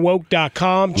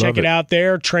 WarriorWoke.com. Check it out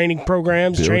there. Training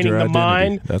programs, Build training the identity.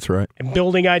 mind. That's right. And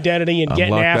building identity and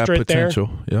getting Unlock after that it there. potential.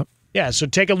 Yep. Yeah, so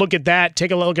take a look at that.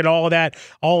 Take a look at all of that,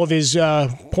 all of his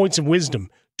points of wisdom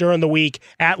during the week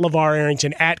at LeVar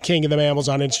Arrington, at King of the Mammals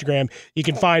on Instagram. You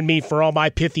can find me for all my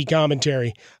pithy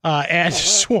commentary at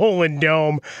Swollen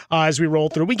Dome as we roll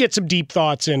through. We get some deep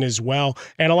thoughts in as well,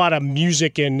 and a lot of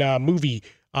music and movie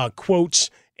quotes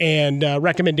and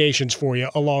recommendations for you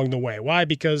along the way. Why?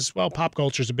 Because, well, pop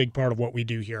culture is a big part of what we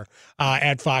do here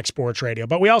at Fox Sports Radio.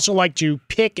 But we also like to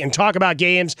pick and talk about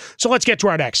games, so let's get to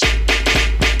our next.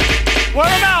 Wear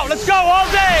them out. Let's go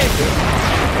all day.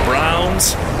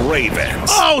 Browns, Ravens.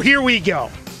 Oh, here we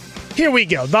go. Here we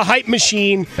go. The hype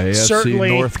machine AFC certainly.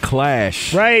 North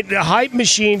clash. Right. The hype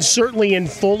machine certainly in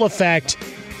full effect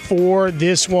for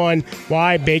this one.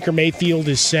 Why? Baker Mayfield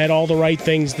has said all the right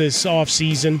things this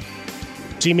offseason.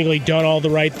 Seemingly done all the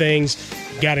right things.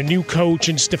 Got a new coach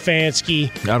in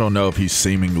Stefanski. I don't know if he's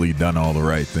seemingly done all the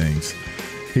right things.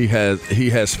 He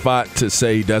has fought to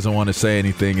say he doesn't want to say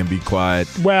anything and be quiet.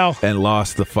 Well, and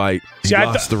lost the fight. He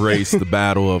lost the race, the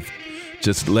battle of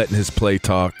just letting his play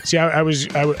talk. See, I was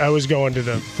going to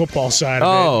the football side of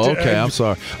it. Oh, okay, I'm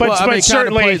sorry. But, well, I mean, it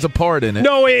certainly kind of plays a part in it.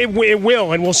 No, it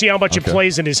will, and we'll see how much it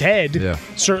plays in his head. Yeah.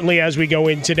 Certainly as we go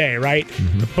in today, right?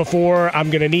 Mm-hmm. Before, I'm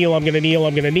going to kneel,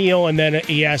 and then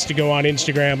he has to go on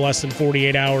Instagram less than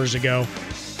 48 hours ago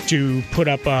to put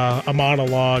up a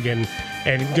monologue and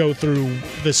go through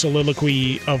the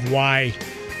soliloquy of why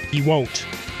he won't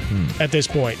at this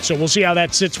point. So we'll see how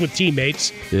that sits with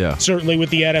teammates. Yeah. Certainly with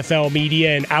the NFL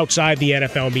media and outside the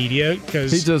NFL media.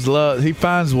 Because he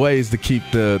finds ways to keep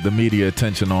the media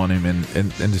attention on him and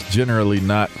it's generally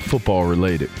not football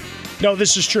related. No,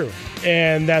 this is true.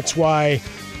 And that's why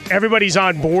everybody's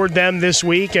on board them this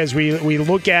week as we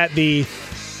look at the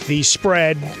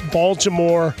spread.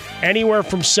 Baltimore anywhere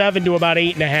from 7 to about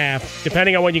 8.5,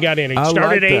 depending on when you got in. It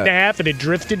started at 8.5 and it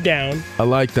drifted down. I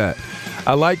like that.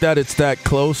 I like that it's that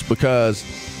close because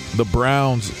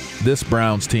this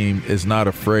Browns team is not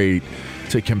afraid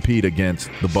to compete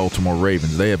against the Baltimore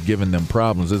Ravens. They have given them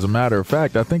problems. As a matter of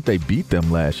fact, I think they beat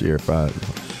them last year, if I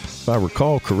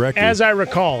recall correctly. As I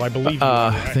recall, I believe.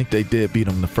 I think they did beat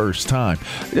them the first time.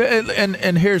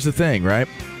 And here's the thing, right?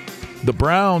 The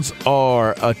Browns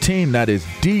are a team that is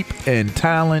deep in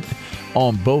talent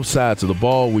on both sides of the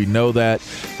ball. We know that.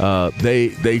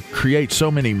 They create so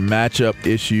many matchup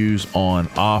issues on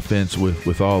offense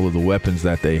with all of the weapons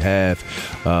that they have.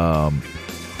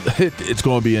 It's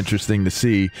going to be interesting to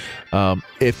see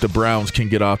if the Browns can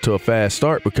get off to a fast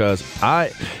start because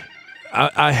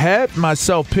I had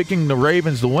myself picking the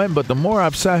Ravens to win, but the more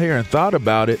I've sat here and thought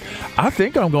about it, I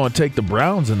think I'm going to take the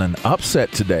Browns in an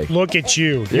upset today. Look at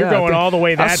you. You're going all the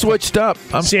way that I switched up.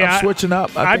 I'm switching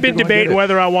up. I've been debating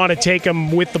whether I want to take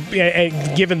them with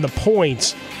given the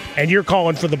points, and you're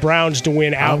calling for the Browns to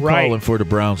win outright. I'm calling for the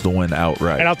Browns to win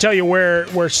outright. And I'll tell you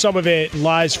where some of it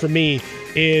lies for me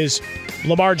is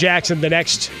Lamar Jackson, the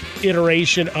next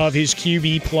iteration of his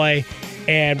QB play,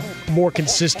 and more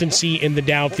consistency in the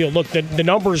downfield. Look, the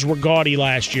numbers were gaudy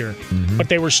last year, but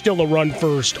they were still a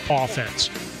run-first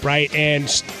offense, right?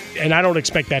 And I don't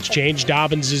expect that's changed.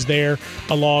 Dobbins is there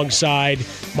alongside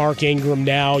Mark Ingram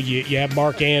now. You have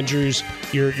Mark Andrews,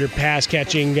 your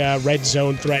pass-catching red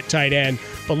zone threat tight end.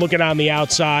 But looking on the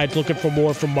outside, looking for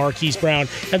more from Marquise Brown.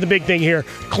 And the big thing here,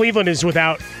 Cleveland is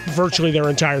without virtually their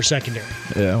entire secondary.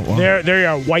 Yeah, well. They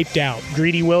are wiped out.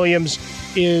 Greedy Williams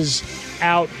is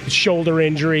out, shoulder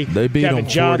injury. They beat Devin them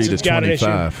 40 Johnson's to got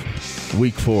 25.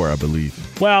 Week 4, I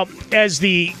believe. Well, as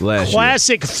the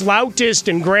classic flautist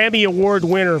and Grammy Award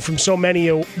winner from so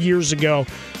many years ago,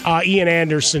 Ian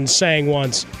Anderson sang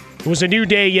once, "It was a new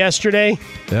day yesterday,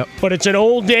 but it's an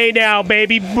old day now,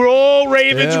 baby. Roll,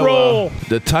 Ravens, roll."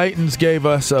 The Titans gave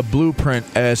us a blueprint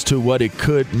as to what it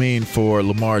could mean for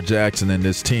Lamar Jackson and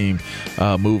this team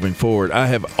moving forward. I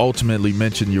have ultimately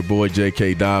mentioned your boy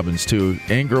J.K. Dobbins, too.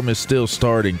 Ingram is still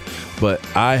starting, but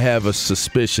I have a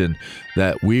suspicion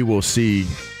that we will see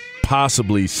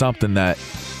possibly something that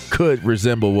could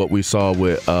resemble what we saw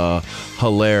with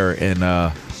Hilaire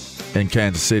in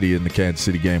Kansas City in the Kansas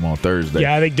City game on Thursday.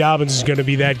 Yeah, I think Dobbins is going to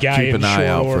be that guy. Keep an eye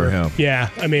out for him. Yeah,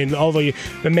 I mean, all the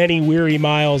many weary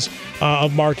miles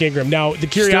of Mark Ingram. Now, the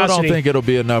curiosity. Still don't think it'll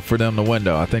be enough for them to win,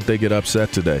 though. I think they get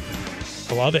upset today.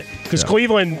 I love it. Because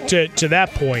Cleveland, to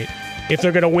that point, if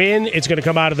they're going to win, it's going to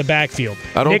come out of the backfield.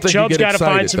 Nick Chubb's got to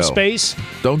find some space.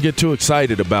 Don't get too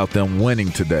excited about them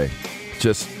winning today.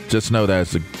 Just know that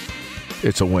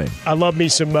it's a win. I love me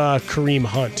some Kareem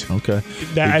Hunt. Okay.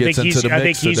 I think he's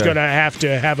going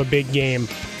to have a big game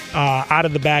out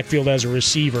of the backfield as a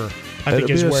receiver. I think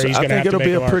he's going to have to make I think it'll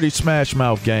be a pretty smash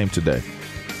mouth game today.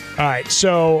 All right,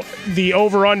 so the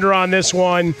over-under on this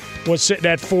one was sitting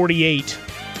at 48.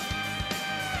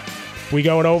 We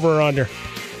going over or under?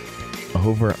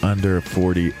 Over, under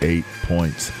 48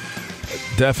 points.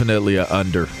 Definitely a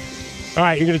under. All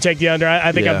right, you're going to take the under.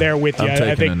 I think I'm there with you. I'm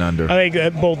taking an under. I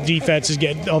think both defenses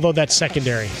get, although that's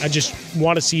secondary. I just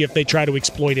want to see if they try to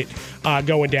exploit it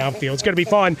going downfield. It's going to be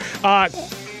fun.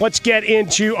 Let's get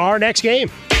into our next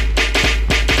game.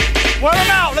 Wear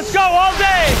them out. Let's go all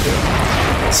day.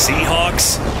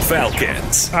 Seahawks,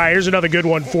 Falcons. All right, here's another good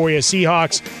one for you.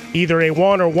 Seahawks, either a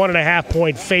 1 or 1.5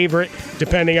 point favorite,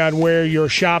 depending on where you're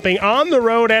shopping. On the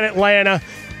road at Atlanta,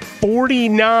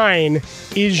 49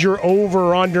 is your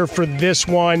over-under for this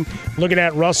one. Looking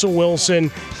at Russell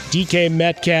Wilson, DK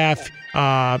Metcalf.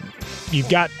 You've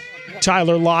got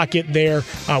Tyler Lockett there.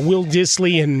 Will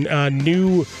Dissly and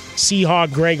new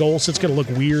Seahawk Greg Olsen. It's going to look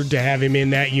weird to have him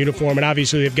in that uniform. And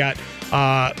obviously they've got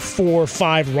 4 or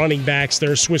 5 running backs.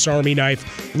 They're a Swiss Army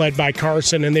knife led by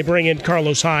Carson. And they bring in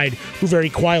Carlos Hyde, who very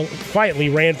quietly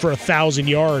ran for 1,000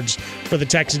 yards for the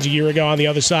Texans a year ago. On the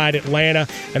other side, Atlanta,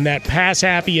 and that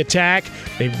pass-happy attack.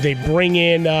 They bring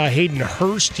in Hayden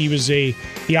Hurst. He was the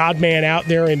odd man out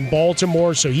there in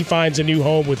Baltimore, so he finds a new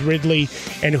home with Ridley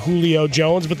and Julio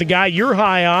Jones. But the guy you're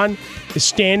high on is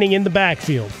standing in the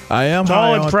backfield. I am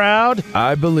tall high and proud.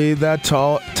 I believe that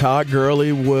Todd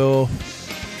Gurley will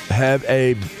have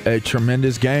a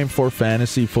tremendous game for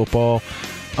fantasy football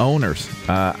owners.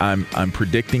 I'm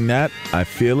predicting that. I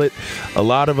feel it. A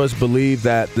lot of us believe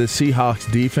that the Seahawks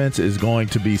defense is going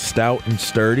to be stout and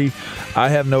sturdy. I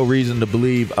have no reason to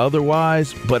believe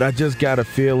otherwise, but I just got a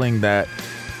feeling that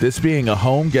this being a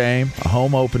home game, a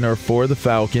home opener for the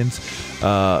Falcons,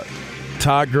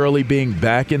 Todd Gurley being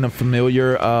back in the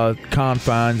familiar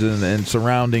confines and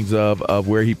surroundings of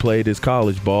where he played his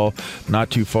college ball, not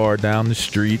too far down the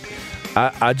street.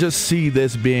 I just see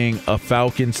this being a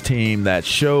Falcons team that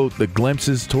showed the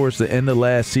glimpses towards the end of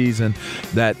last season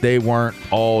that they weren't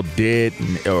all dead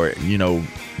or,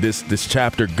 this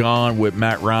chapter gone with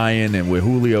Matt Ryan and with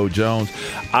Julio Jones.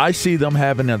 I see them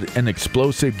having an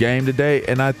explosive game today,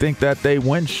 and I think that they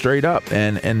win straight up.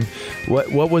 And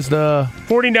what was the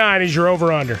 49 is your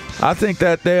over-under. I think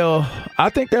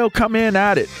they'll come in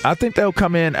at it. I think they'll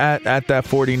come in at that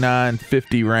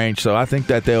 49-50 range. So I think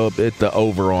that they'll hit the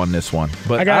over on this one.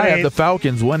 But I have the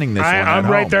Falcons winning this one. I'm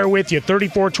right there with you,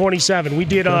 34-27. We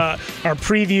did our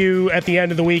preview at the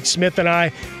end of the week, Smith and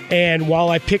I. And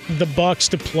while I picked the Bucs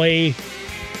to play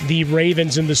the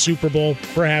Ravens in the Super Bowl,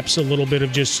 perhaps a little bit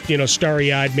of just,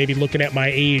 starry-eyed, maybe looking at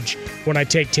my age when I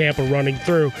take Tampa running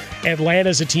through.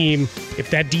 Atlanta's a team, if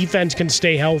that defense can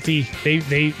stay healthy,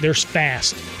 they're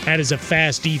fast. That is a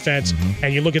fast defense. Mm-hmm.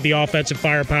 And you look at the offensive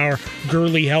firepower,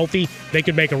 Gurley healthy, they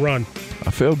could make a run.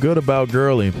 I feel good about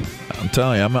Gurley. I'm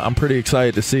telling you, I'm pretty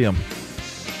excited to see him.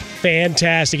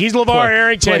 Fantastic. He's LeVar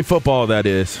Arrington. Play football, that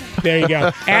is. There you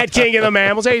go. At King of the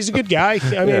Mammals. Hey, he's a good guy.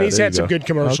 I mean, he's had some good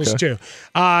commercials, too.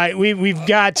 We've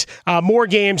got more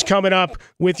games coming up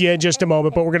with you in just a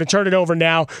moment, but we're going to turn it over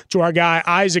now to our guy,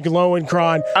 Isaac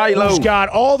Lowenkron, who's got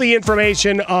all the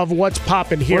information of what's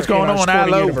popping here. What's going on,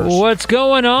 universe. What's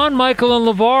going on, Michael and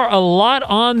LeVar? A lot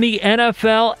on the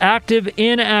NFL active,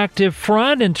 inactive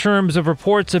front in terms of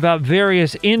reports about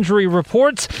various injury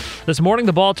reports. This morning,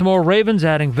 the Baltimore Ravens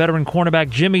adding veteran cornerback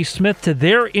Jimmy Smith to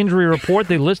their injury report.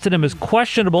 They listed him as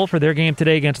questionable for their game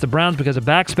today against the Browns because of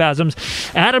back spasms.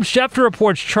 Adam Schefter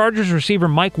reports Chargers receiver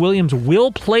Mike Williams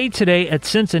will play today at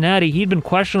Cincinnati. He'd been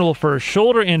questionable for a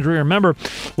shoulder injury. Remember,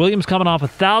 Williams coming off a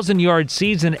 1,000-yard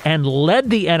season and led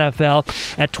the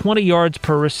NFL at 20 yards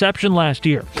per reception last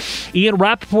year. Ian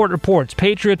Rappaport reports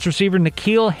Patriots receiver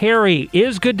N'Keal Harry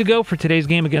is good to go for today's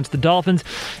game against the Dolphins.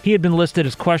 He had been listed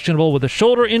as questionable with a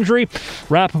shoulder injury.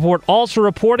 Rappaport also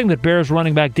reporting that Bears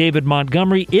running back David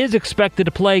Montgomery is expected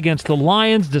to play against the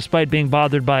Lions despite being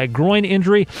bothered by a groin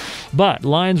injury. But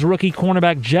Lions rookie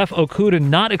cornerback Jeff Okudah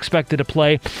not expected to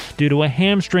play due to a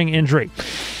hamstring injury.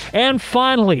 And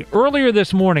finally, earlier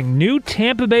this morning, new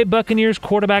Tampa Bay Buccaneers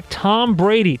quarterback Tom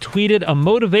Brady tweeted a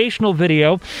motivational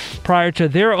video prior to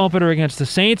their opener against the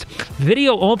Saints.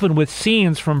 Video opened with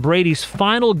scenes from Brady's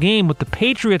final game with the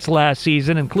Patriots last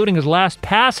season, including his last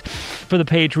pass for the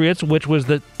Patriots, which was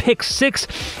the pick 6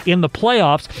 in the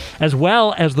playoffs, as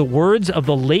well as the words of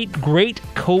the late, great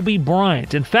Kobe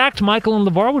Bryant. In fact, Michael and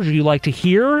LeVar, would you like to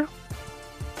hear?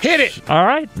 Hit it! All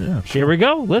right. Yeah, sure. Here we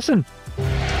go. Listen.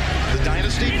 The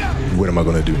dynasty. What am I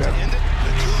going to do now?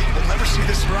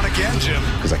 this run again, Jim.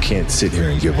 Because I can't sit here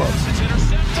and give up. It's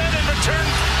intercepted and returned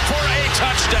for a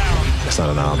touchdown. That's not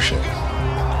an option.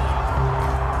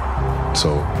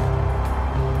 So,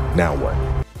 now what?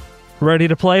 Ready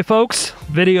to play, folks?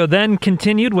 Video then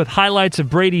continued with highlights of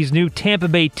Brady's new Tampa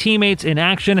Bay teammates in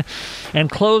action and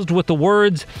closed with the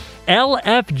words,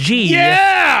 LFG.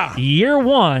 Yeah! Year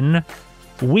 1,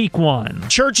 Week 1.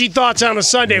 Churchy thoughts on a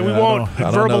Sunday. We won't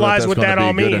verbalize what that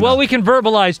all means. Well, we can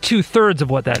verbalize 2/3 of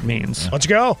what that means. Let's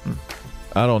go.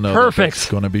 I don't know. Perfect. It's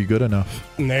going to be good enough.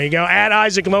 And there you go. At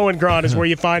Isaac Lowenkron is where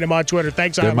you find him on Twitter.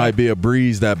 Thanks, There might be a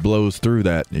breeze that blows through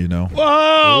that, you know.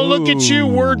 Whoa, look at you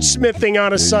wordsmithing on a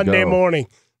There you Sunday go. morning.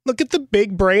 Look at the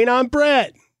big brain on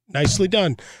Brett. Nicely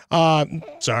done.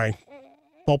 Sorry.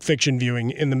 Pulp Fiction viewing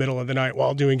in the middle of the night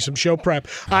while doing some show prep.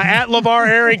 At LeVar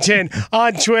Arrington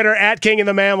on Twitter, at King of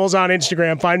the Mammals on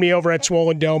Instagram. Find me over at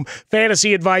Swollen Dome.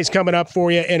 Fantasy advice coming up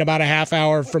for you in about a half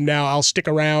hour from now. I'll stick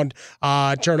around,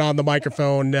 turn on the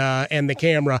microphone and the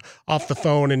camera off the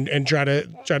phone and try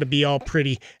to be all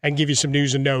pretty and give you some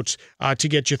news and notes to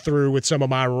get you through with some of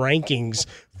my rankings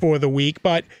for the week.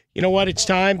 But you know what? It's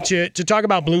time to talk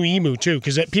about Blue Emu, too,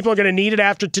 because people are going to need it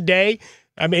after today.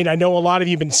 I mean, I know a lot of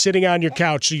you have been sitting on your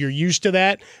couch, so you're used to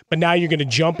that, but now you're going to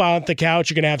jump on the couch.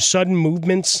 You're going to have sudden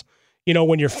movements, you know,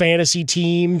 when your fantasy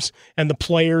teams and the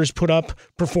players put up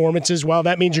performances. Well,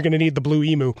 that means you're going to need the Blue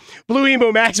Emu. Blue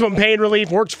Emu Maximum Pain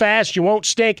Relief works fast. You won't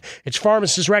stink. It's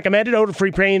pharmacist recommended.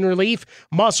 Odor-free pain relief,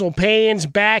 muscle pains,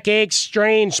 backaches,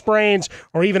 strains, sprains,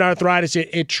 or even arthritis.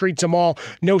 It treats them all.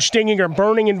 No stinging or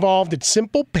burning involved. It's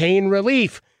simple pain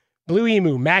relief. Blue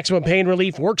Emu, Maximum Pain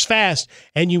Relief, works fast,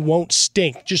 and you won't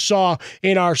stink. Just saw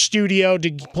in our studio,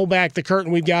 to pull back the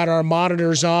curtain, we've got our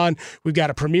monitors on. We've got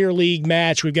a Premier League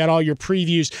match. We've got all your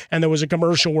previews, and there was a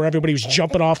commercial where everybody was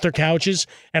jumping off their couches,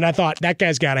 and I thought, that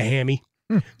guy's got a hammy.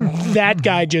 That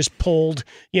guy just pulled,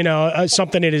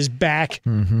 something at his back,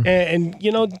 and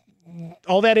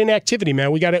all that inactivity,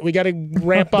 man. We got to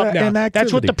ramp up now.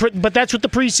 That's what the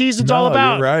preseason's all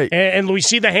about. You're right. And we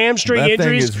see the hamstring That thing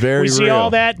injuries. is very we see real. all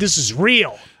that. This is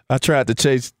real. I tried to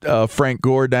chase Frank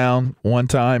Gore down one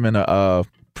time in a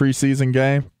preseason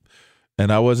game,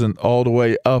 and I wasn't all the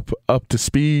way up to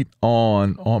speed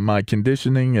on my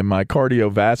conditioning and my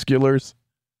cardiovasculars.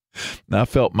 And I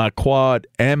felt my quad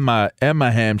and my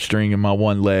hamstring in my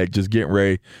one leg just getting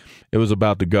ready. It was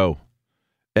about to go.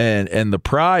 And the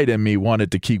pride in me wanted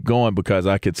to keep going because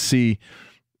I could see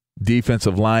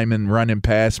defensive linemen running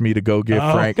past me to go get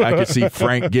Frank. I could see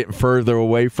Frank getting further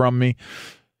away from me.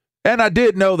 And I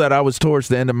did know that I was towards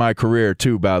the end of my career,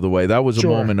 too, by the way. That was a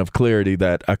moment of clarity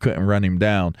that I couldn't run him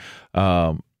down.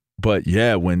 But,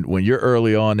 yeah, when you're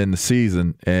early on in the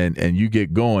season and you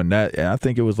get going, I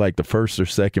think it was like the first or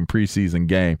second preseason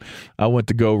game, I went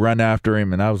to go run after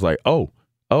him, and I was like,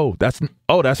 Oh, that's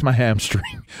my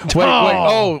hamstring.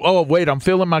 Wait, I'm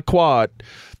feeling my quad.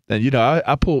 And,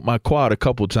 I pulled my quad a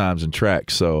couple times in track,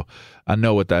 so I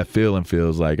know what that feeling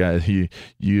feels like.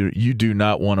 You do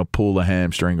not want to pull a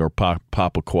hamstring or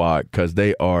pop a quad because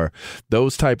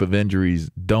those type of injuries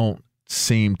don't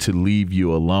seem to leave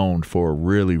you alone for a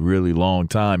really, really long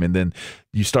time. And then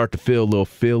you start to feel little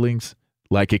feelings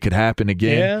like it could happen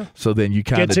again. Yeah. So then you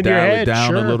kind of dial it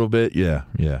down a little bit. Yeah.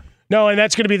 No, and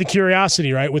that's going to be the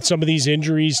curiosity, right? With some of these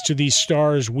injuries to these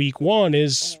stars week one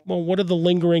is, well, what are the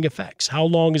lingering effects? How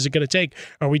long is it going to take?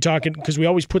 Are we talking, because we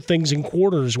always put things in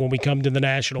quarters when we come to the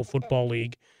National Football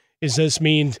League. Does this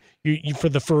mean you for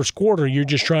the first quarter, you're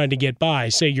just trying to get by?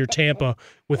 Say you're Tampa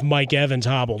with Mike Evans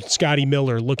hobbled. Scotty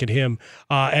Miller, look at him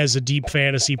as a deep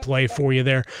fantasy play for you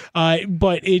there.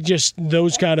 But it just,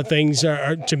 those kind of things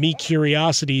are, to me,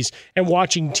 curiosities. And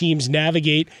watching teams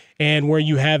navigate and where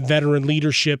you have veteran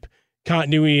leadership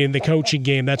continuity in the coaching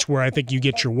game, that's where I think you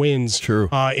get your wins. True.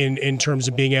 In terms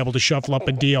of being able to shuffle up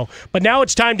and deal. But now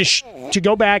it's time to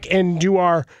go back and do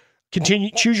our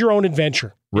choose your own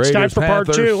adventure. It's Raiders, time for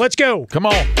Panthers. part 2. Let's go. Come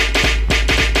on.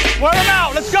 Wear them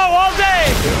out. Let's go all day.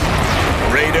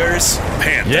 Raiders,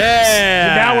 Panthers.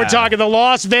 Yeah. Now we're talking the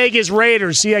Las Vegas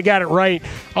Raiders. See, I got it right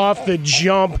off the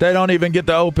jump. They don't even get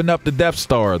to open up the Death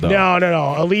Star, though. No.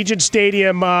 Allegiant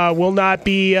Stadium will not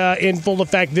be in full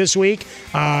effect this week.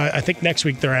 I think next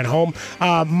week they're at home.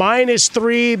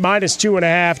 -3,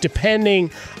 -2.5,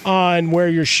 depending on where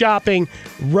you're shopping.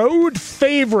 Road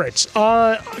favorites.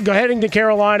 Go heading to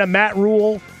Carolina, Matt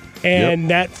Rule. And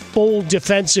that full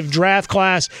defensive draft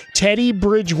class, Teddy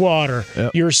Bridgewater,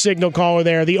 your signal caller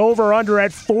there. The over-under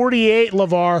at 48,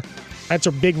 LeVar. That's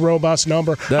a big, robust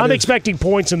number. I'm expecting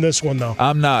points in this one, though.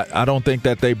 I'm not. I don't think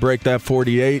that they break that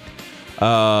 48.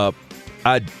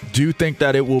 I do think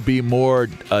that it will be more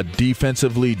a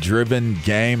defensively driven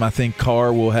game. I think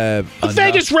Carr will have the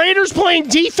Vegas Raiders playing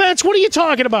defense? What are you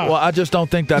talking about? Well, I just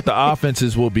don't think that the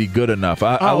offenses will be good enough.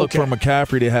 I look for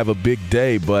McCaffrey to have a big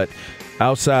day, but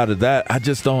outside of that,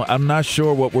 I'm not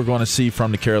sure what we're going to see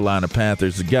from the Carolina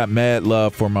Panthers. I got mad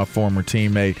love for my former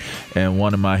teammate and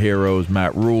one of my heroes,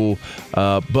 Matt Rule.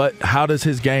 But how does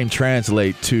his game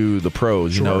translate to the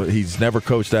pros? Sure. You know, he's never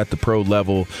coached at the pro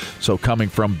level. So coming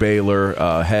from Baylor,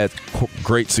 had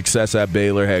great success at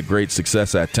Baylor, had great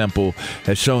success at Temple,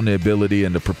 has shown the ability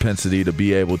and the propensity to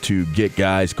be able to get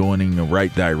guys going in the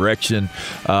right direction.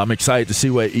 I'm excited to see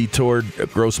what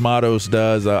Yetur Gross-Matos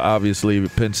does. Obviously,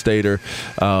 Penn Stater.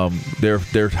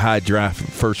 Their high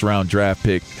first round draft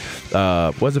pick.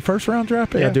 Was it first round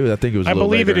draft pick? Yeah. I think it was. I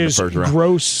believe it is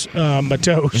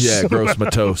Gross-Matos. Yeah,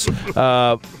 Gross-Matos.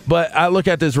 But I look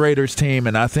at this Raiders team,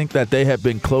 and I think that they have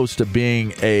been close to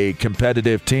being a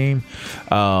competitive team.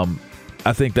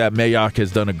 I think that Mayock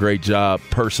has done a great job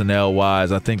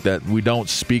personnel-wise. I think that we don't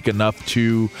speak enough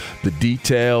to the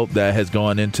detail that has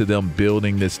gone into them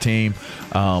building this team.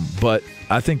 But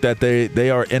I think that they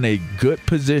are in a good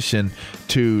position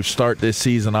to start this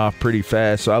season off pretty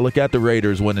fast. So I look at the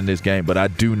Raiders winning this game, but I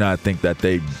do not think that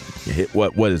they hit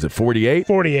what is it, 48?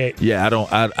 48. Yeah,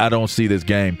 I don't see this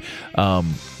game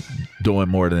doing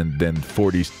more than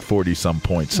 40 some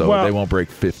points. So they won't break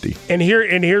 50. And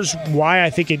here's why I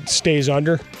think it stays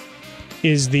under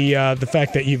is the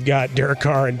fact that you've got Derek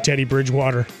Carr and Teddy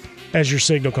Bridgewater as your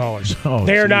signal callers.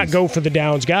 They are not go for the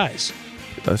downs guys.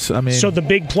 So the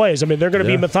big plays, they're going to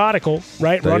be methodical,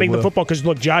 right? Running the football because,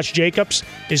 look, Josh Jacobs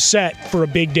is set for a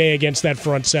big day against that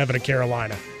front seven of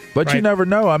Carolina. But right? You never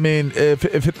know.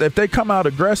 If they come out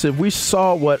aggressive, we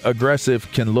saw what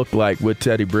aggressive can look like with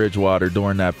Teddy Bridgewater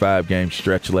during that 5-game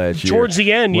stretch last year. Towards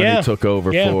the end, when he took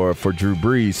over for Drew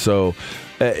Brees. So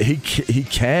he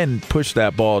can push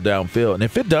that ball downfield. And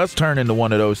if it does turn into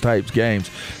one of those types games,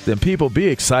 then people be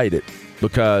excited.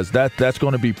 Because that's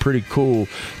going to be pretty cool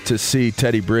to see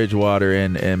Teddy Bridgewater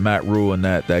and Matt Rule and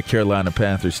that Carolina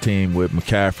Panthers team with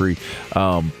McCaffrey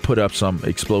put up some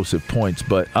explosive points.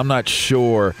 But I'm not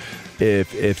sure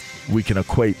if we can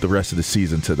equate the rest of the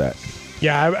season to that.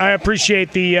 Yeah, I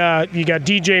appreciate you got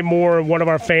DJ Moore, one of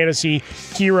our fantasy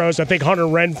heroes. I think Hunter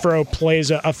Renfrow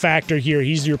plays a factor here.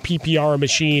 He's your PPR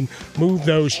machine. Move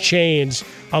those chains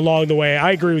along the way.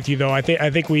 I agree with you, though. I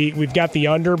think we've got the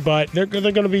under, but there are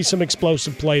going to be some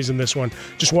explosive plays in this one.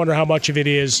 Just wonder how much of it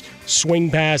is swing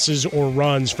passes or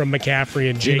runs from McCaffrey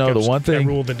and Jacobs the one thing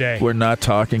that rule the day. We're not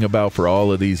talking about for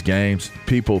all of these games,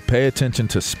 people pay attention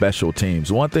to special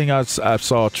teams. One thing I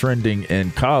saw trending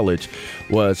in college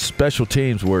was special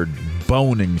teams were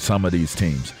boning some of these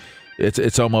teams.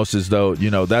 It's almost as though,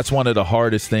 that's one of the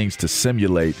hardest things to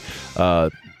simulate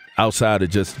outside of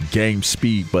just game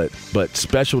speed, but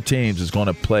special teams is going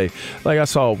to play. Like I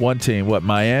saw one team,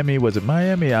 Miami? Was it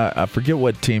Miami? I forget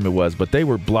what team it was, but they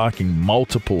were blocking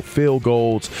multiple field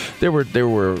goals. There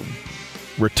were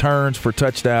returns for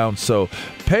touchdowns. So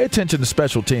pay attention to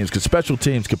special teams because special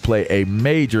teams could play a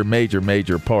major, major,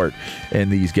 major part in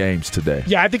these games today.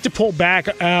 Yeah, I think to pull back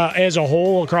as a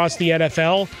whole across the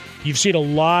NFL, you've seen a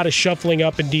lot of shuffling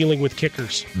up and dealing with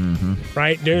kickers,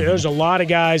 right? There's a lot of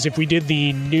guys. If we did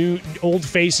the new old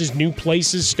faces, new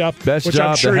places stuff, which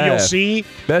I'm sure you'll see.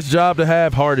 Best job to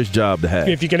have, hardest job to have.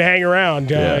 If you can hang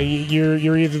around,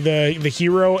 you're either the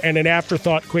hero and an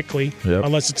afterthought quickly,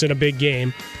 unless it's in a big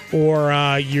game, or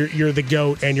you're the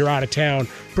GOAT and you're out of town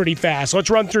pretty fast. Let's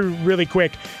run through really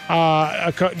quick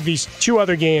these two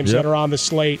other games that are on the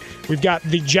slate. We've got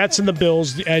the Jets and the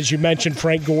Bills. As you mentioned,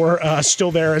 Frank Gore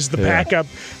still there as the backup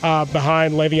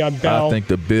behind Le'Veon Bell. I think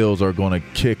the Bills are going to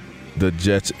kick the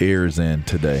Jets' ears in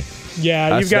today.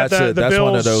 Yeah, you've got the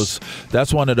Bills.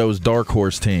 That's one of those dark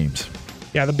horse teams.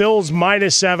 Yeah, the Bills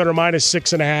 -7 or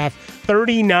 -6.5.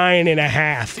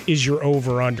 39.5 is your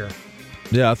over/under.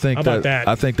 Yeah, I think How about that?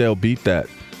 I think they'll beat that.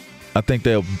 I think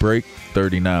they'll break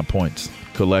 39 points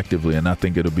collectively, and I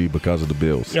think it'll be because of the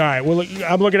Bills. All right, well,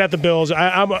 I'm looking at the Bills.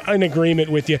 I'm in agreement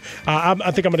with you. I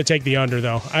think I'm going to take the under,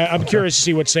 though. I'm curious to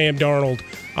see what Sam Darnold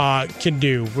can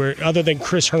do, other than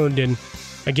Chris Herndon,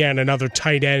 again, another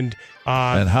tight end.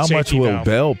 And how much will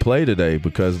Bell play today?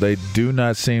 Because they do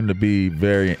not seem to be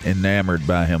very enamored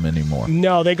by him anymore.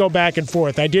 No, they go back and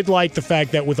forth. I did like the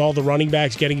fact that with all the running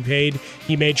backs getting paid,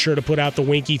 he made sure to put out the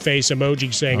winky face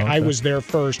emoji saying, I was there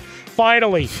first.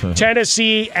 Finally,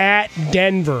 Tennessee at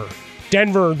Denver.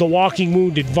 Denver, the walking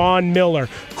wounded, Von Miller.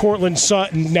 Cortland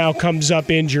Sutton now comes up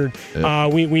injured.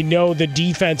 We know the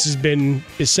defense is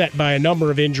beset by a number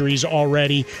of injuries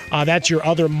already. That's your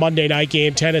other Monday night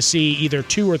game. Tennessee, either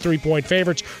 2 or 3 point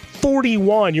favorites.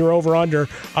 41, you're over-under.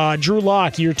 Drew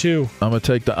Lock, year 2. I'm going to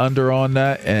take the under on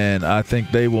that, and I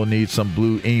think they will need some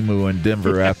blue emu in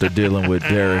Denver after dealing with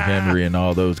Derrick Henry and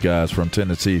all those guys from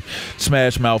Tennessee.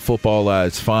 Smash mouth football at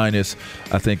its finest.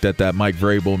 I think that Mike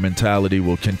Vrabel mentality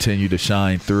will continue to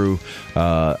shine through.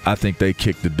 I think they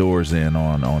kick the doors in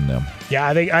on them. Yeah,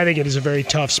 I think it is a very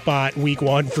tough spot week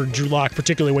 1 for Drew Lock,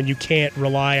 particularly when you can't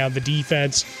rely on the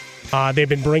defense. They've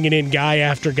been bringing in guy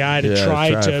after guy to try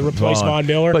to replace Von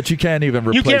Miller. But you can't even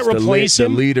replace the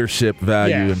leadership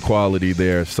value and quality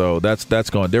there. So that's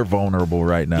going. They're vulnerable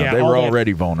right now. They were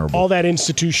already vulnerable. All that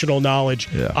institutional knowledge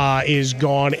is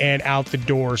gone and out the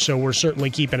door. So we're certainly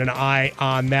keeping an eye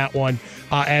on that one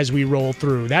as we roll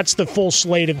through. That's the full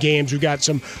slate of games. We've got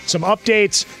some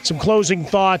updates, some closing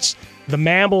thoughts. The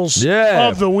Mammals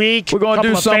of the week. We're going to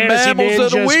do some Mammals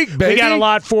of the week, baby. We got a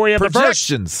lot for you.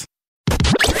 Projections.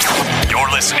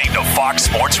 You're listening to Fox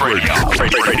Sports Radio.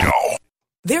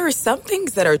 There are some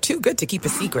things that are too good to keep a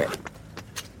secret.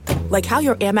 Like how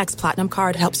your Amex Platinum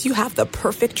card helps you have the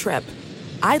perfect trip.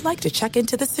 I'd like to check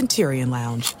into the Centurion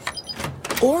Lounge.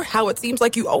 Or how it seems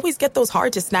like you always get those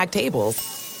hard-to-snag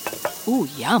tables. Ooh,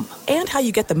 yum. And how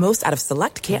you get the most out of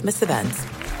select can't-miss events.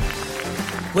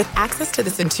 With access to the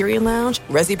Centurion Lounge,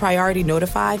 Resi Priority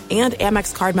Notified, and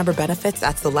Amex card member benefits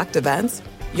at select events,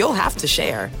 you'll have to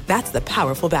share. That's the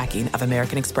powerful backing of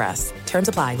American Express. Terms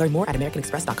apply. Learn more at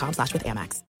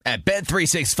americanexpress.com/withAmex. At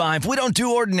Bet365, we don't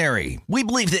do ordinary. We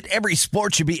believe that every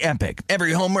sport should be epic.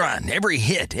 Every home run, every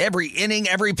hit, every inning,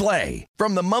 every play.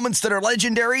 From the moments that are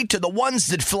legendary to the ones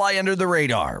that fly under the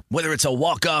radar. Whether it's a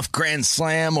walk-off grand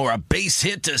slam or a base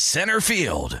hit to center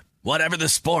field. Whatever the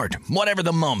sport, whatever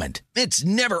the moment, it's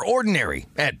never ordinary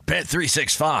at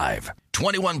Bet365.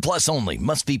 21 plus only.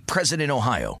 Must be present in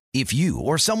Ohio. If you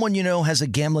or someone you know has a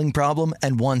gambling problem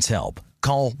and wants help,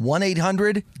 call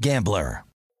 1-800-GAMBLER.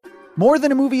 More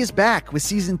Than a Movie is back with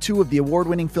Season 2 of the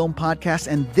award-winning film podcast,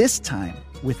 and this time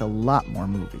with a lot more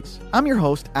movies. I'm your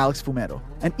host, Alex Fumero,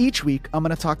 and each week I'm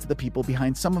going to talk to the people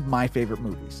behind some of my favorite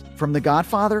movies. From The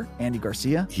Godfather, Andy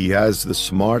Garcia. He has the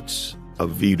smarts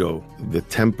of Vito, the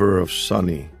temper of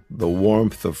Sonny, the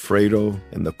warmth of Fredo,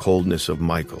 and the coldness of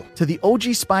Michael. To the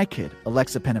OG Spy Kid,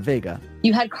 Alexa Penavega.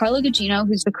 You had Carla Gugino,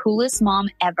 who's the coolest mom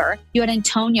ever. You had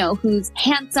Antonio, who's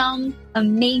handsome,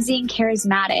 amazing,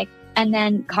 charismatic. And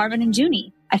then Carmen and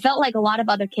Junie. I felt like a lot of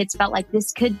other kids felt like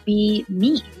this could be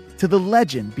me. To the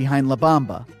legend behind La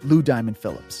Bamba, Lou Diamond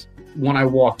Phillips. When I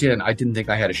walked in, I didn't think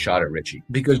I had a shot at Richie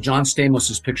because John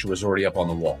Stamos' picture was already up on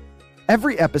the wall.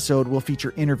 Every episode will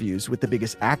feature interviews with the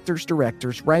biggest actors,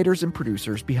 directors, writers, and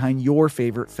producers behind your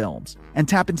favorite films and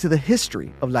tap into the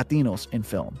history of Latinos in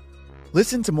film.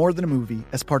 Listen to More Than a Movie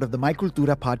as part of the My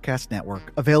Cultura Podcast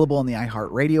Network, available on the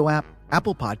iHeartRadio app,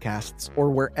 Apple Podcasts, or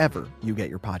wherever you get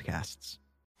your podcasts.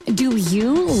 Do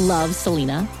you love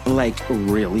Selena? Like,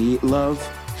 really love?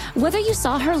 Whether you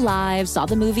saw her live, saw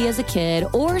the movie as a kid,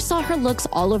 or saw her looks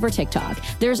all over TikTok,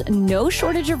 there's no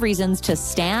shortage of reasons to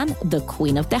stan the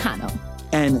Queen of Tejano.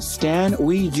 And Stan,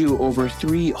 we do over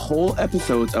 3 whole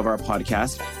episodes of our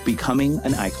podcast, Becoming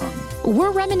an Icon.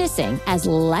 We're reminiscing as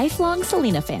lifelong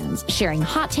Selena fans, sharing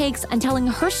hot takes and telling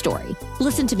her story.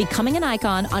 Listen to Becoming an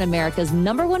Icon on America's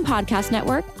 #1 podcast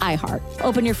network, iHeart.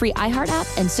 Open your free iHeart app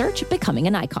and search Becoming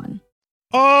an Icon.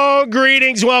 Oh,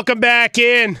 greetings. Welcome back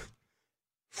in.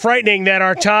 Frightening that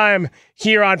our time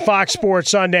here on Fox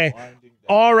Sports Sunday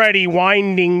already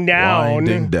winding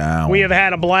down. We have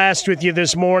had a blast with you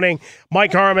this morning.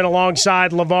 Mike Harmon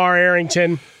alongside LeVar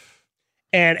Arrington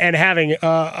and having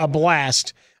a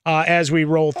blast as we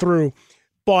roll through.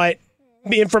 But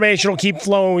the information will keep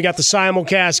flowing. We got the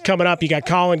simulcast coming up. You got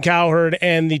Colin Cowherd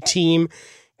and the team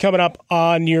coming up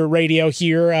on your radio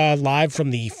here live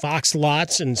from the Fox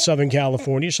lots in Southern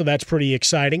California. So that's pretty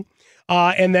exciting.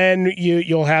 And then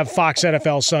you'll have Fox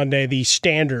NFL Sunday, the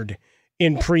standard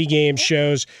in pregame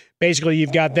shows. Basically,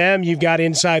 you've got them, you've got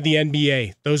Inside the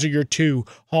NBA. Those are your 2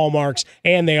 hallmarks,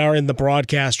 and they are in the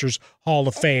Broadcasters Hall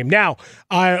of Fame. Now,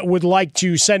 I would like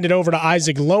to send it over to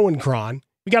Isaac Lowenkron.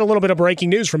 We got a little bit of breaking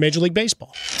news from Major League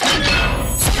Baseball.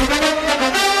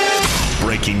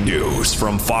 Breaking news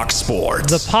from Fox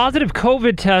Sports. The positive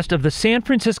COVID test of the San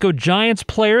Francisco Giants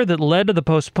player that led to the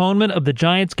postponement of the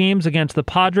Giants games against the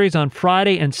Padres on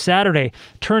Friday and Saturday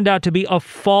turned out to be a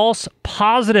false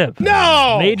positive.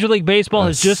 No! Major League Baseball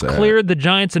has just cleared the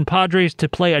Giants and Padres to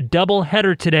play a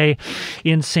doubleheader today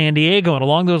in San Diego. And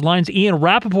along those lines, Ian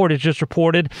Rappaport has just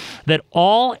reported that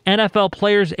all NFL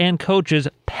players and coaches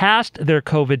passed their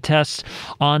COVID tests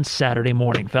on Saturday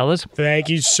morning, fellas. Thank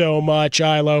you so much,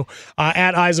 Ilo.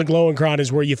 at Isaac Lowenkron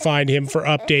is where you find him for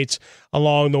updates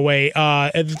along the way.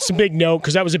 It's a big note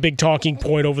because that was a big talking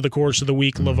point over the course of the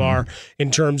week, LeVar, in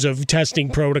terms of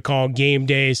testing protocol, game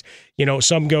days.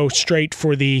 Some go straight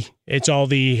for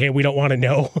hey, we don't want to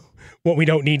know what we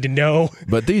don't need to know.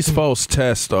 But these false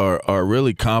tests are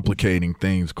really complicating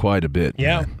things quite a bit.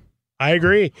 Yeah, man. I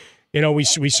agree. We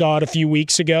saw it a few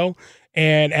weeks ago,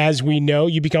 and as we know,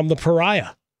 you become the pariah.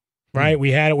 Right?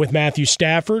 We had it with Matthew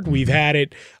Stafford. We've had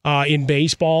it in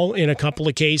baseball in a couple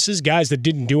of cases. Guys that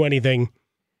didn't do anything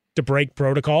to break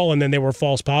protocol, and then they were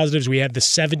false positives. We had the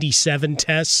 77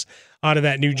 tests out of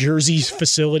that New Jersey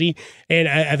facility, and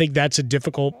I think that's a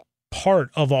difficult part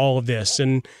of all of this.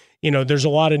 And, there's a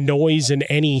lot of noise in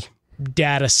any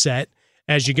data set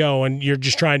as you go, and you're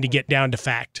just trying to get down to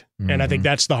fact. And I think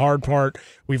that's the hard part.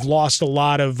 We've lost a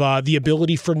lot of the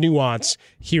ability for nuance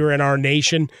here in our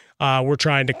nation. We're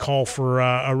trying to call for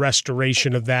a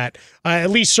restoration of that,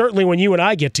 at least certainly when you and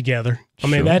I get together. I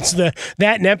mean, that's that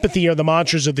and empathy are the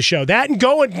mantras of the show. That and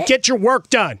go and get your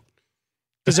work done.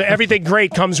 Because everything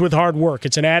great comes with hard work.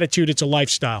 It's an attitude. It's a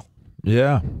lifestyle.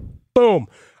 Yeah. Boom.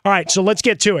 All right, so let's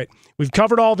get to it. We've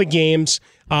covered all the games.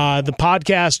 The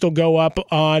podcast will go up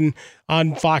on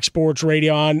Fox Sports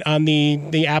Radio, on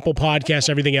the Apple Podcast,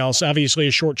 everything else. Obviously,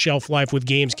 a short shelf life with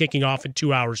games kicking off in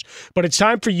 2 hours. But it's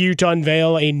time for you to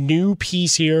unveil a new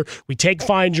piece here. We take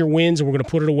Find Your Wins, and we're going to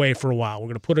put it away for a while. We're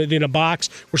going to put it in a box.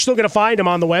 We're still going to find them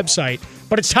on the website.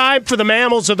 But it's time for the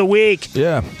Mammals of the Week.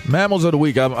 Yeah, Mammals of the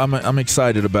Week. I'm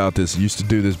excited about this. I used to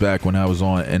do this back when I was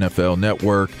on NFL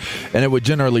Network, and it would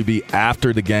generally be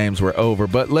after the games were over.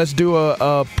 But let's do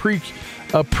a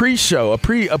pre-show, a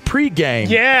pre-game.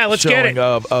 Yeah, let's get it.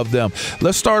 Of them.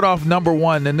 Let's start off number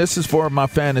one, and this is for my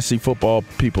fantasy football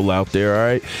people out there. All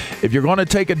right, if you're going to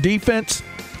take a defense,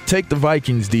 take the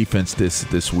Vikings defense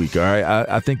this week. All right,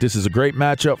 I think this is a great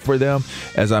matchup for them.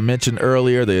 As I mentioned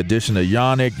earlier, the addition of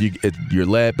Yannick, you're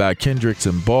led by Kendricks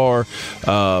and Barr.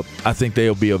 I think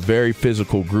they'll be a very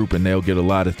physical group, and they'll get a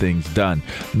lot of things done.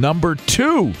 Number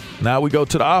two, now we go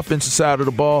to the offensive side of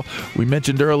the ball. We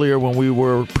mentioned earlier when we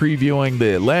were previewing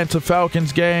the Atlanta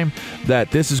Falcons game that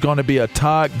this is going to be a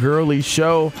Todd Gurley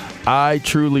show. I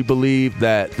truly believe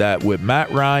that with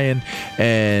Matt Ryan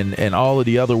and all of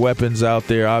the other weapons out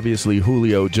there, obviously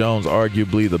Julio Jones,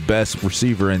 arguably the best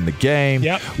receiver in the game,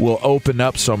 will open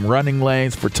up some running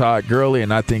lanes for Todd Gurley,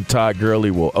 and I think Todd Gurley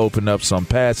will open up some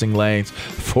passing lanes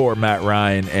for Matt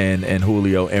Ryan and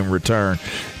Julio in return.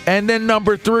 And then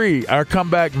number three,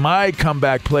 my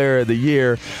comeback player of the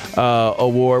year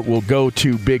award will go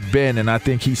to Big Ben, and I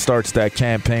think he starts that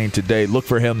campaign today. Look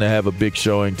for him to have a big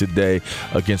showing today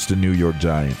against the New York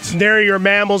Giants. There are your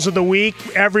Mammals of the Week.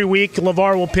 Every week,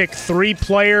 LeVar will pick 3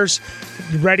 players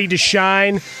ready to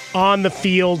shine on the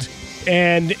field.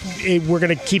 And we're going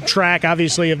to keep track,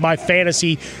 obviously, of my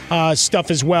fantasy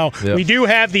stuff as well. Yep. We do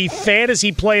have the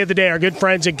fantasy play of the day, our good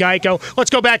friends at Geico.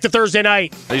 Let's go back to Thursday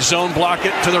night. They zone block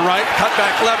it to the right, cut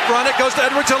back left, run it, goes to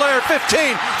Edwards-Helaire,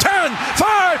 15, 10,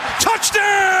 5,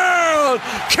 touchdown!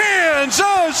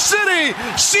 Kansas City,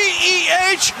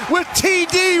 CEH with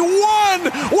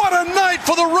TD1. What a night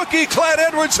for the rookie Clyde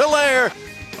Edwards-Helaire.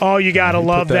 Oh, you got to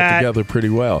love put that together pretty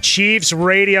well. Chiefs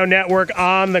Radio Network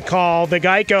on the call. The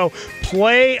Geico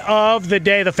play of the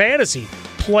day, the fantasy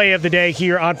play of the day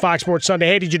here on Fox Sports Sunday.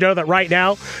 Hey, did you know that right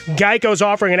now Geico's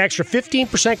offering an extra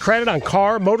 15% credit on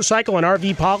car, motorcycle, and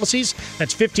RV policies?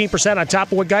 That's 15% on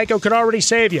top of what Geico could already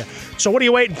save you. So what are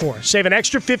you waiting for? Save an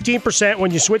extra 15% when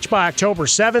you switch by October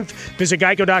 7th. Visit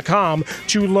geico.com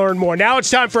to learn more. Now it's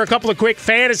time for a couple of quick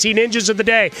fantasy ninjas of the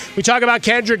day. We talk about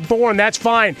Kendrick Bourne. That's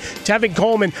fine. Tevin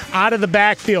Coleman out of the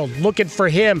backfield. Looking for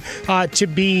him to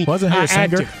be Wasn't he a singer?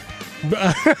 active.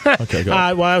 Okay, go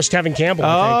well, that was Tevin Campbell,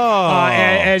 I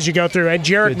think, as you go through. And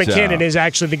Jerick McKinnon is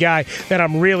actually the guy that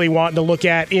I'm really wanting to look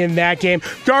at in that game.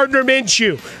 Gardner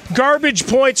Minshew. Garbage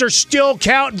points are still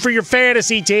counting for your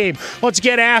fantasy team. Let's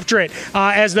get after it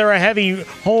as they're a heavy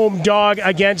home dog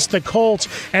against the Colts.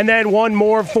 And then one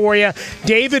more for you.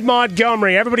 David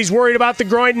Montgomery. Everybody's worried about the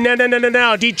groin.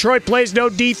 No. Detroit plays no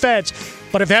defense.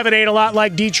 But if heaven ain't a lot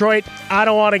like Detroit, I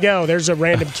don't want to go. There's a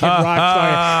random Kid Rock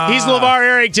fire. He's LeVar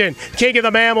Arrington, king of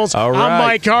the Mammals. All right. I'm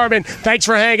Mike Harmon. Thanks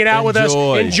for hanging out with us.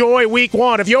 Enjoy week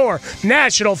 1 of your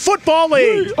National Football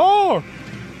League. We are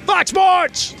Fox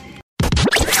Sports.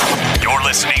 You're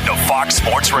listening to Fox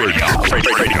Sports Radio.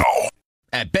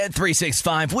 At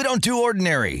Bet365, we don't do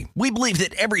ordinary. We believe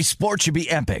that every sport should be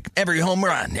epic. Every home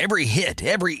run, every hit,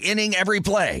 every inning, every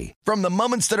play. From the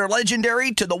moments that are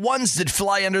legendary to the ones that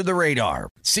fly under the radar.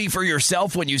 See for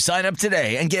yourself when you sign up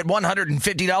today and get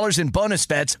 $150 in bonus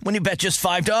bets when you bet just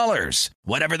 $5.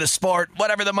 Whatever the sport,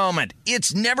 whatever the moment,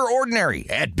 it's never ordinary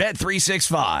at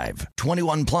Bet365.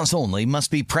 21 plus only. Must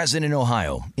be present in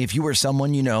Ohio. If you or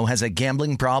someone you know has a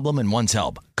gambling problem and wants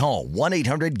help, call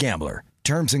 1-800-GAMBLER.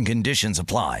 Terms and conditions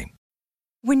apply.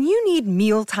 When you need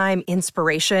mealtime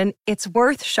inspiration, it's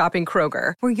worth shopping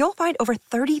Kroger, where you'll find over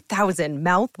 30,000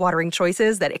 mouth-watering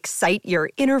choices that excite your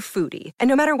inner foodie. And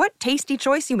no matter what tasty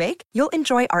choice you make, you'll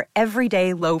enjoy our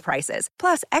everyday low prices,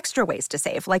 plus extra ways to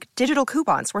save, like digital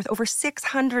coupons worth over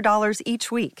 $600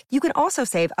 each week. You can also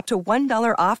save up to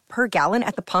 $1 off per gallon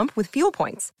at the pump with fuel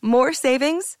points. More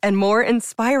savings and more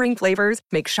inspiring flavors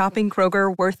make shopping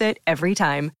Kroger worth it every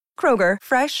time. Kroger,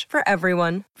 fresh for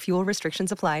everyone. Fuel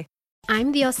restrictions apply.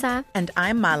 I'm Diosa. And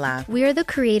I'm Mala. We are the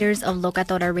creators of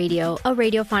Locatora Radio, a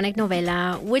radiophonic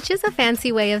novela, which is a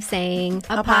fancy way of saying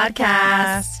a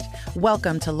podcast.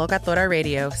 Welcome to Locatora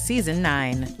Radio, Season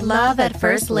 9. Love at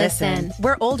first listen.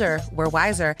 We're older, we're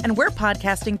wiser, and we're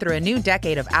podcasting through a new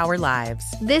decade of our lives.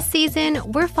 This season,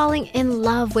 we're falling in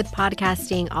love with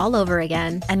podcasting all over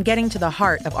again. And getting to the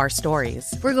heart of our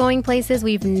stories. We're going places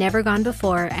we've never gone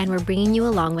before, and we're bringing you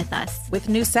along with us. With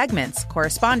new segments,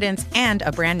 correspondence, and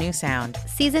a brand new sound.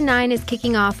 Season 9 is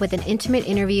kicking off with an intimate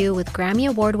interview with Grammy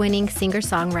Award-winning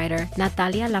singer-songwriter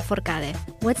Natalia Lafourcade.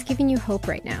 What's giving you hope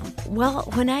right now? Well,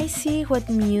 when I see what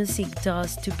music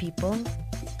does to people,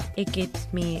 it gives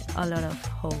me a lot of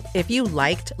hope. If you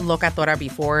liked Locatora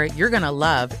before, you're going to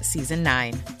love Season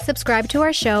 9. Subscribe to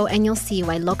our show and you'll see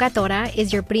why Locatora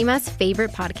is your prima's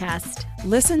favorite podcast.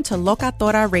 Listen to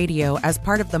Locatora Radio as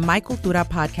part of the My Cultura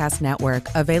Podcast Network,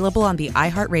 available on the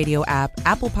iHeartRadio app,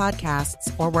 Apple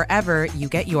Podcasts, or wherever you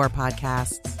get your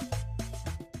podcasts.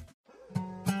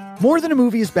 More Than a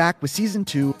Movie is back with Season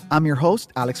 2. I'm your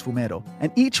host, Alex Fumero,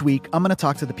 and each week I'm going to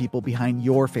talk to the people behind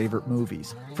your favorite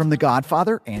movies. From The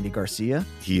Godfather, Andy Garcia.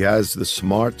 He has the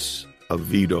smarts of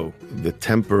Vito, the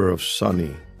temper of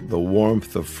Sonny, the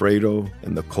warmth of Fredo,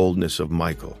 and the coldness of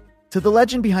Michael. To the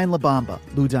legend behind La Bamba,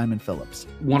 Lou Diamond Phillips.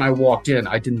 When I walked in,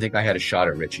 I didn't think I had a shot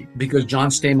at Richie because John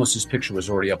Stamos' picture was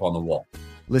already up on the wall.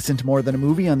 Listen to More Than a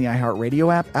Movie on the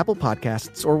iHeartRadio app, Apple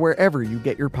Podcasts, or wherever you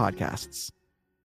get your podcasts.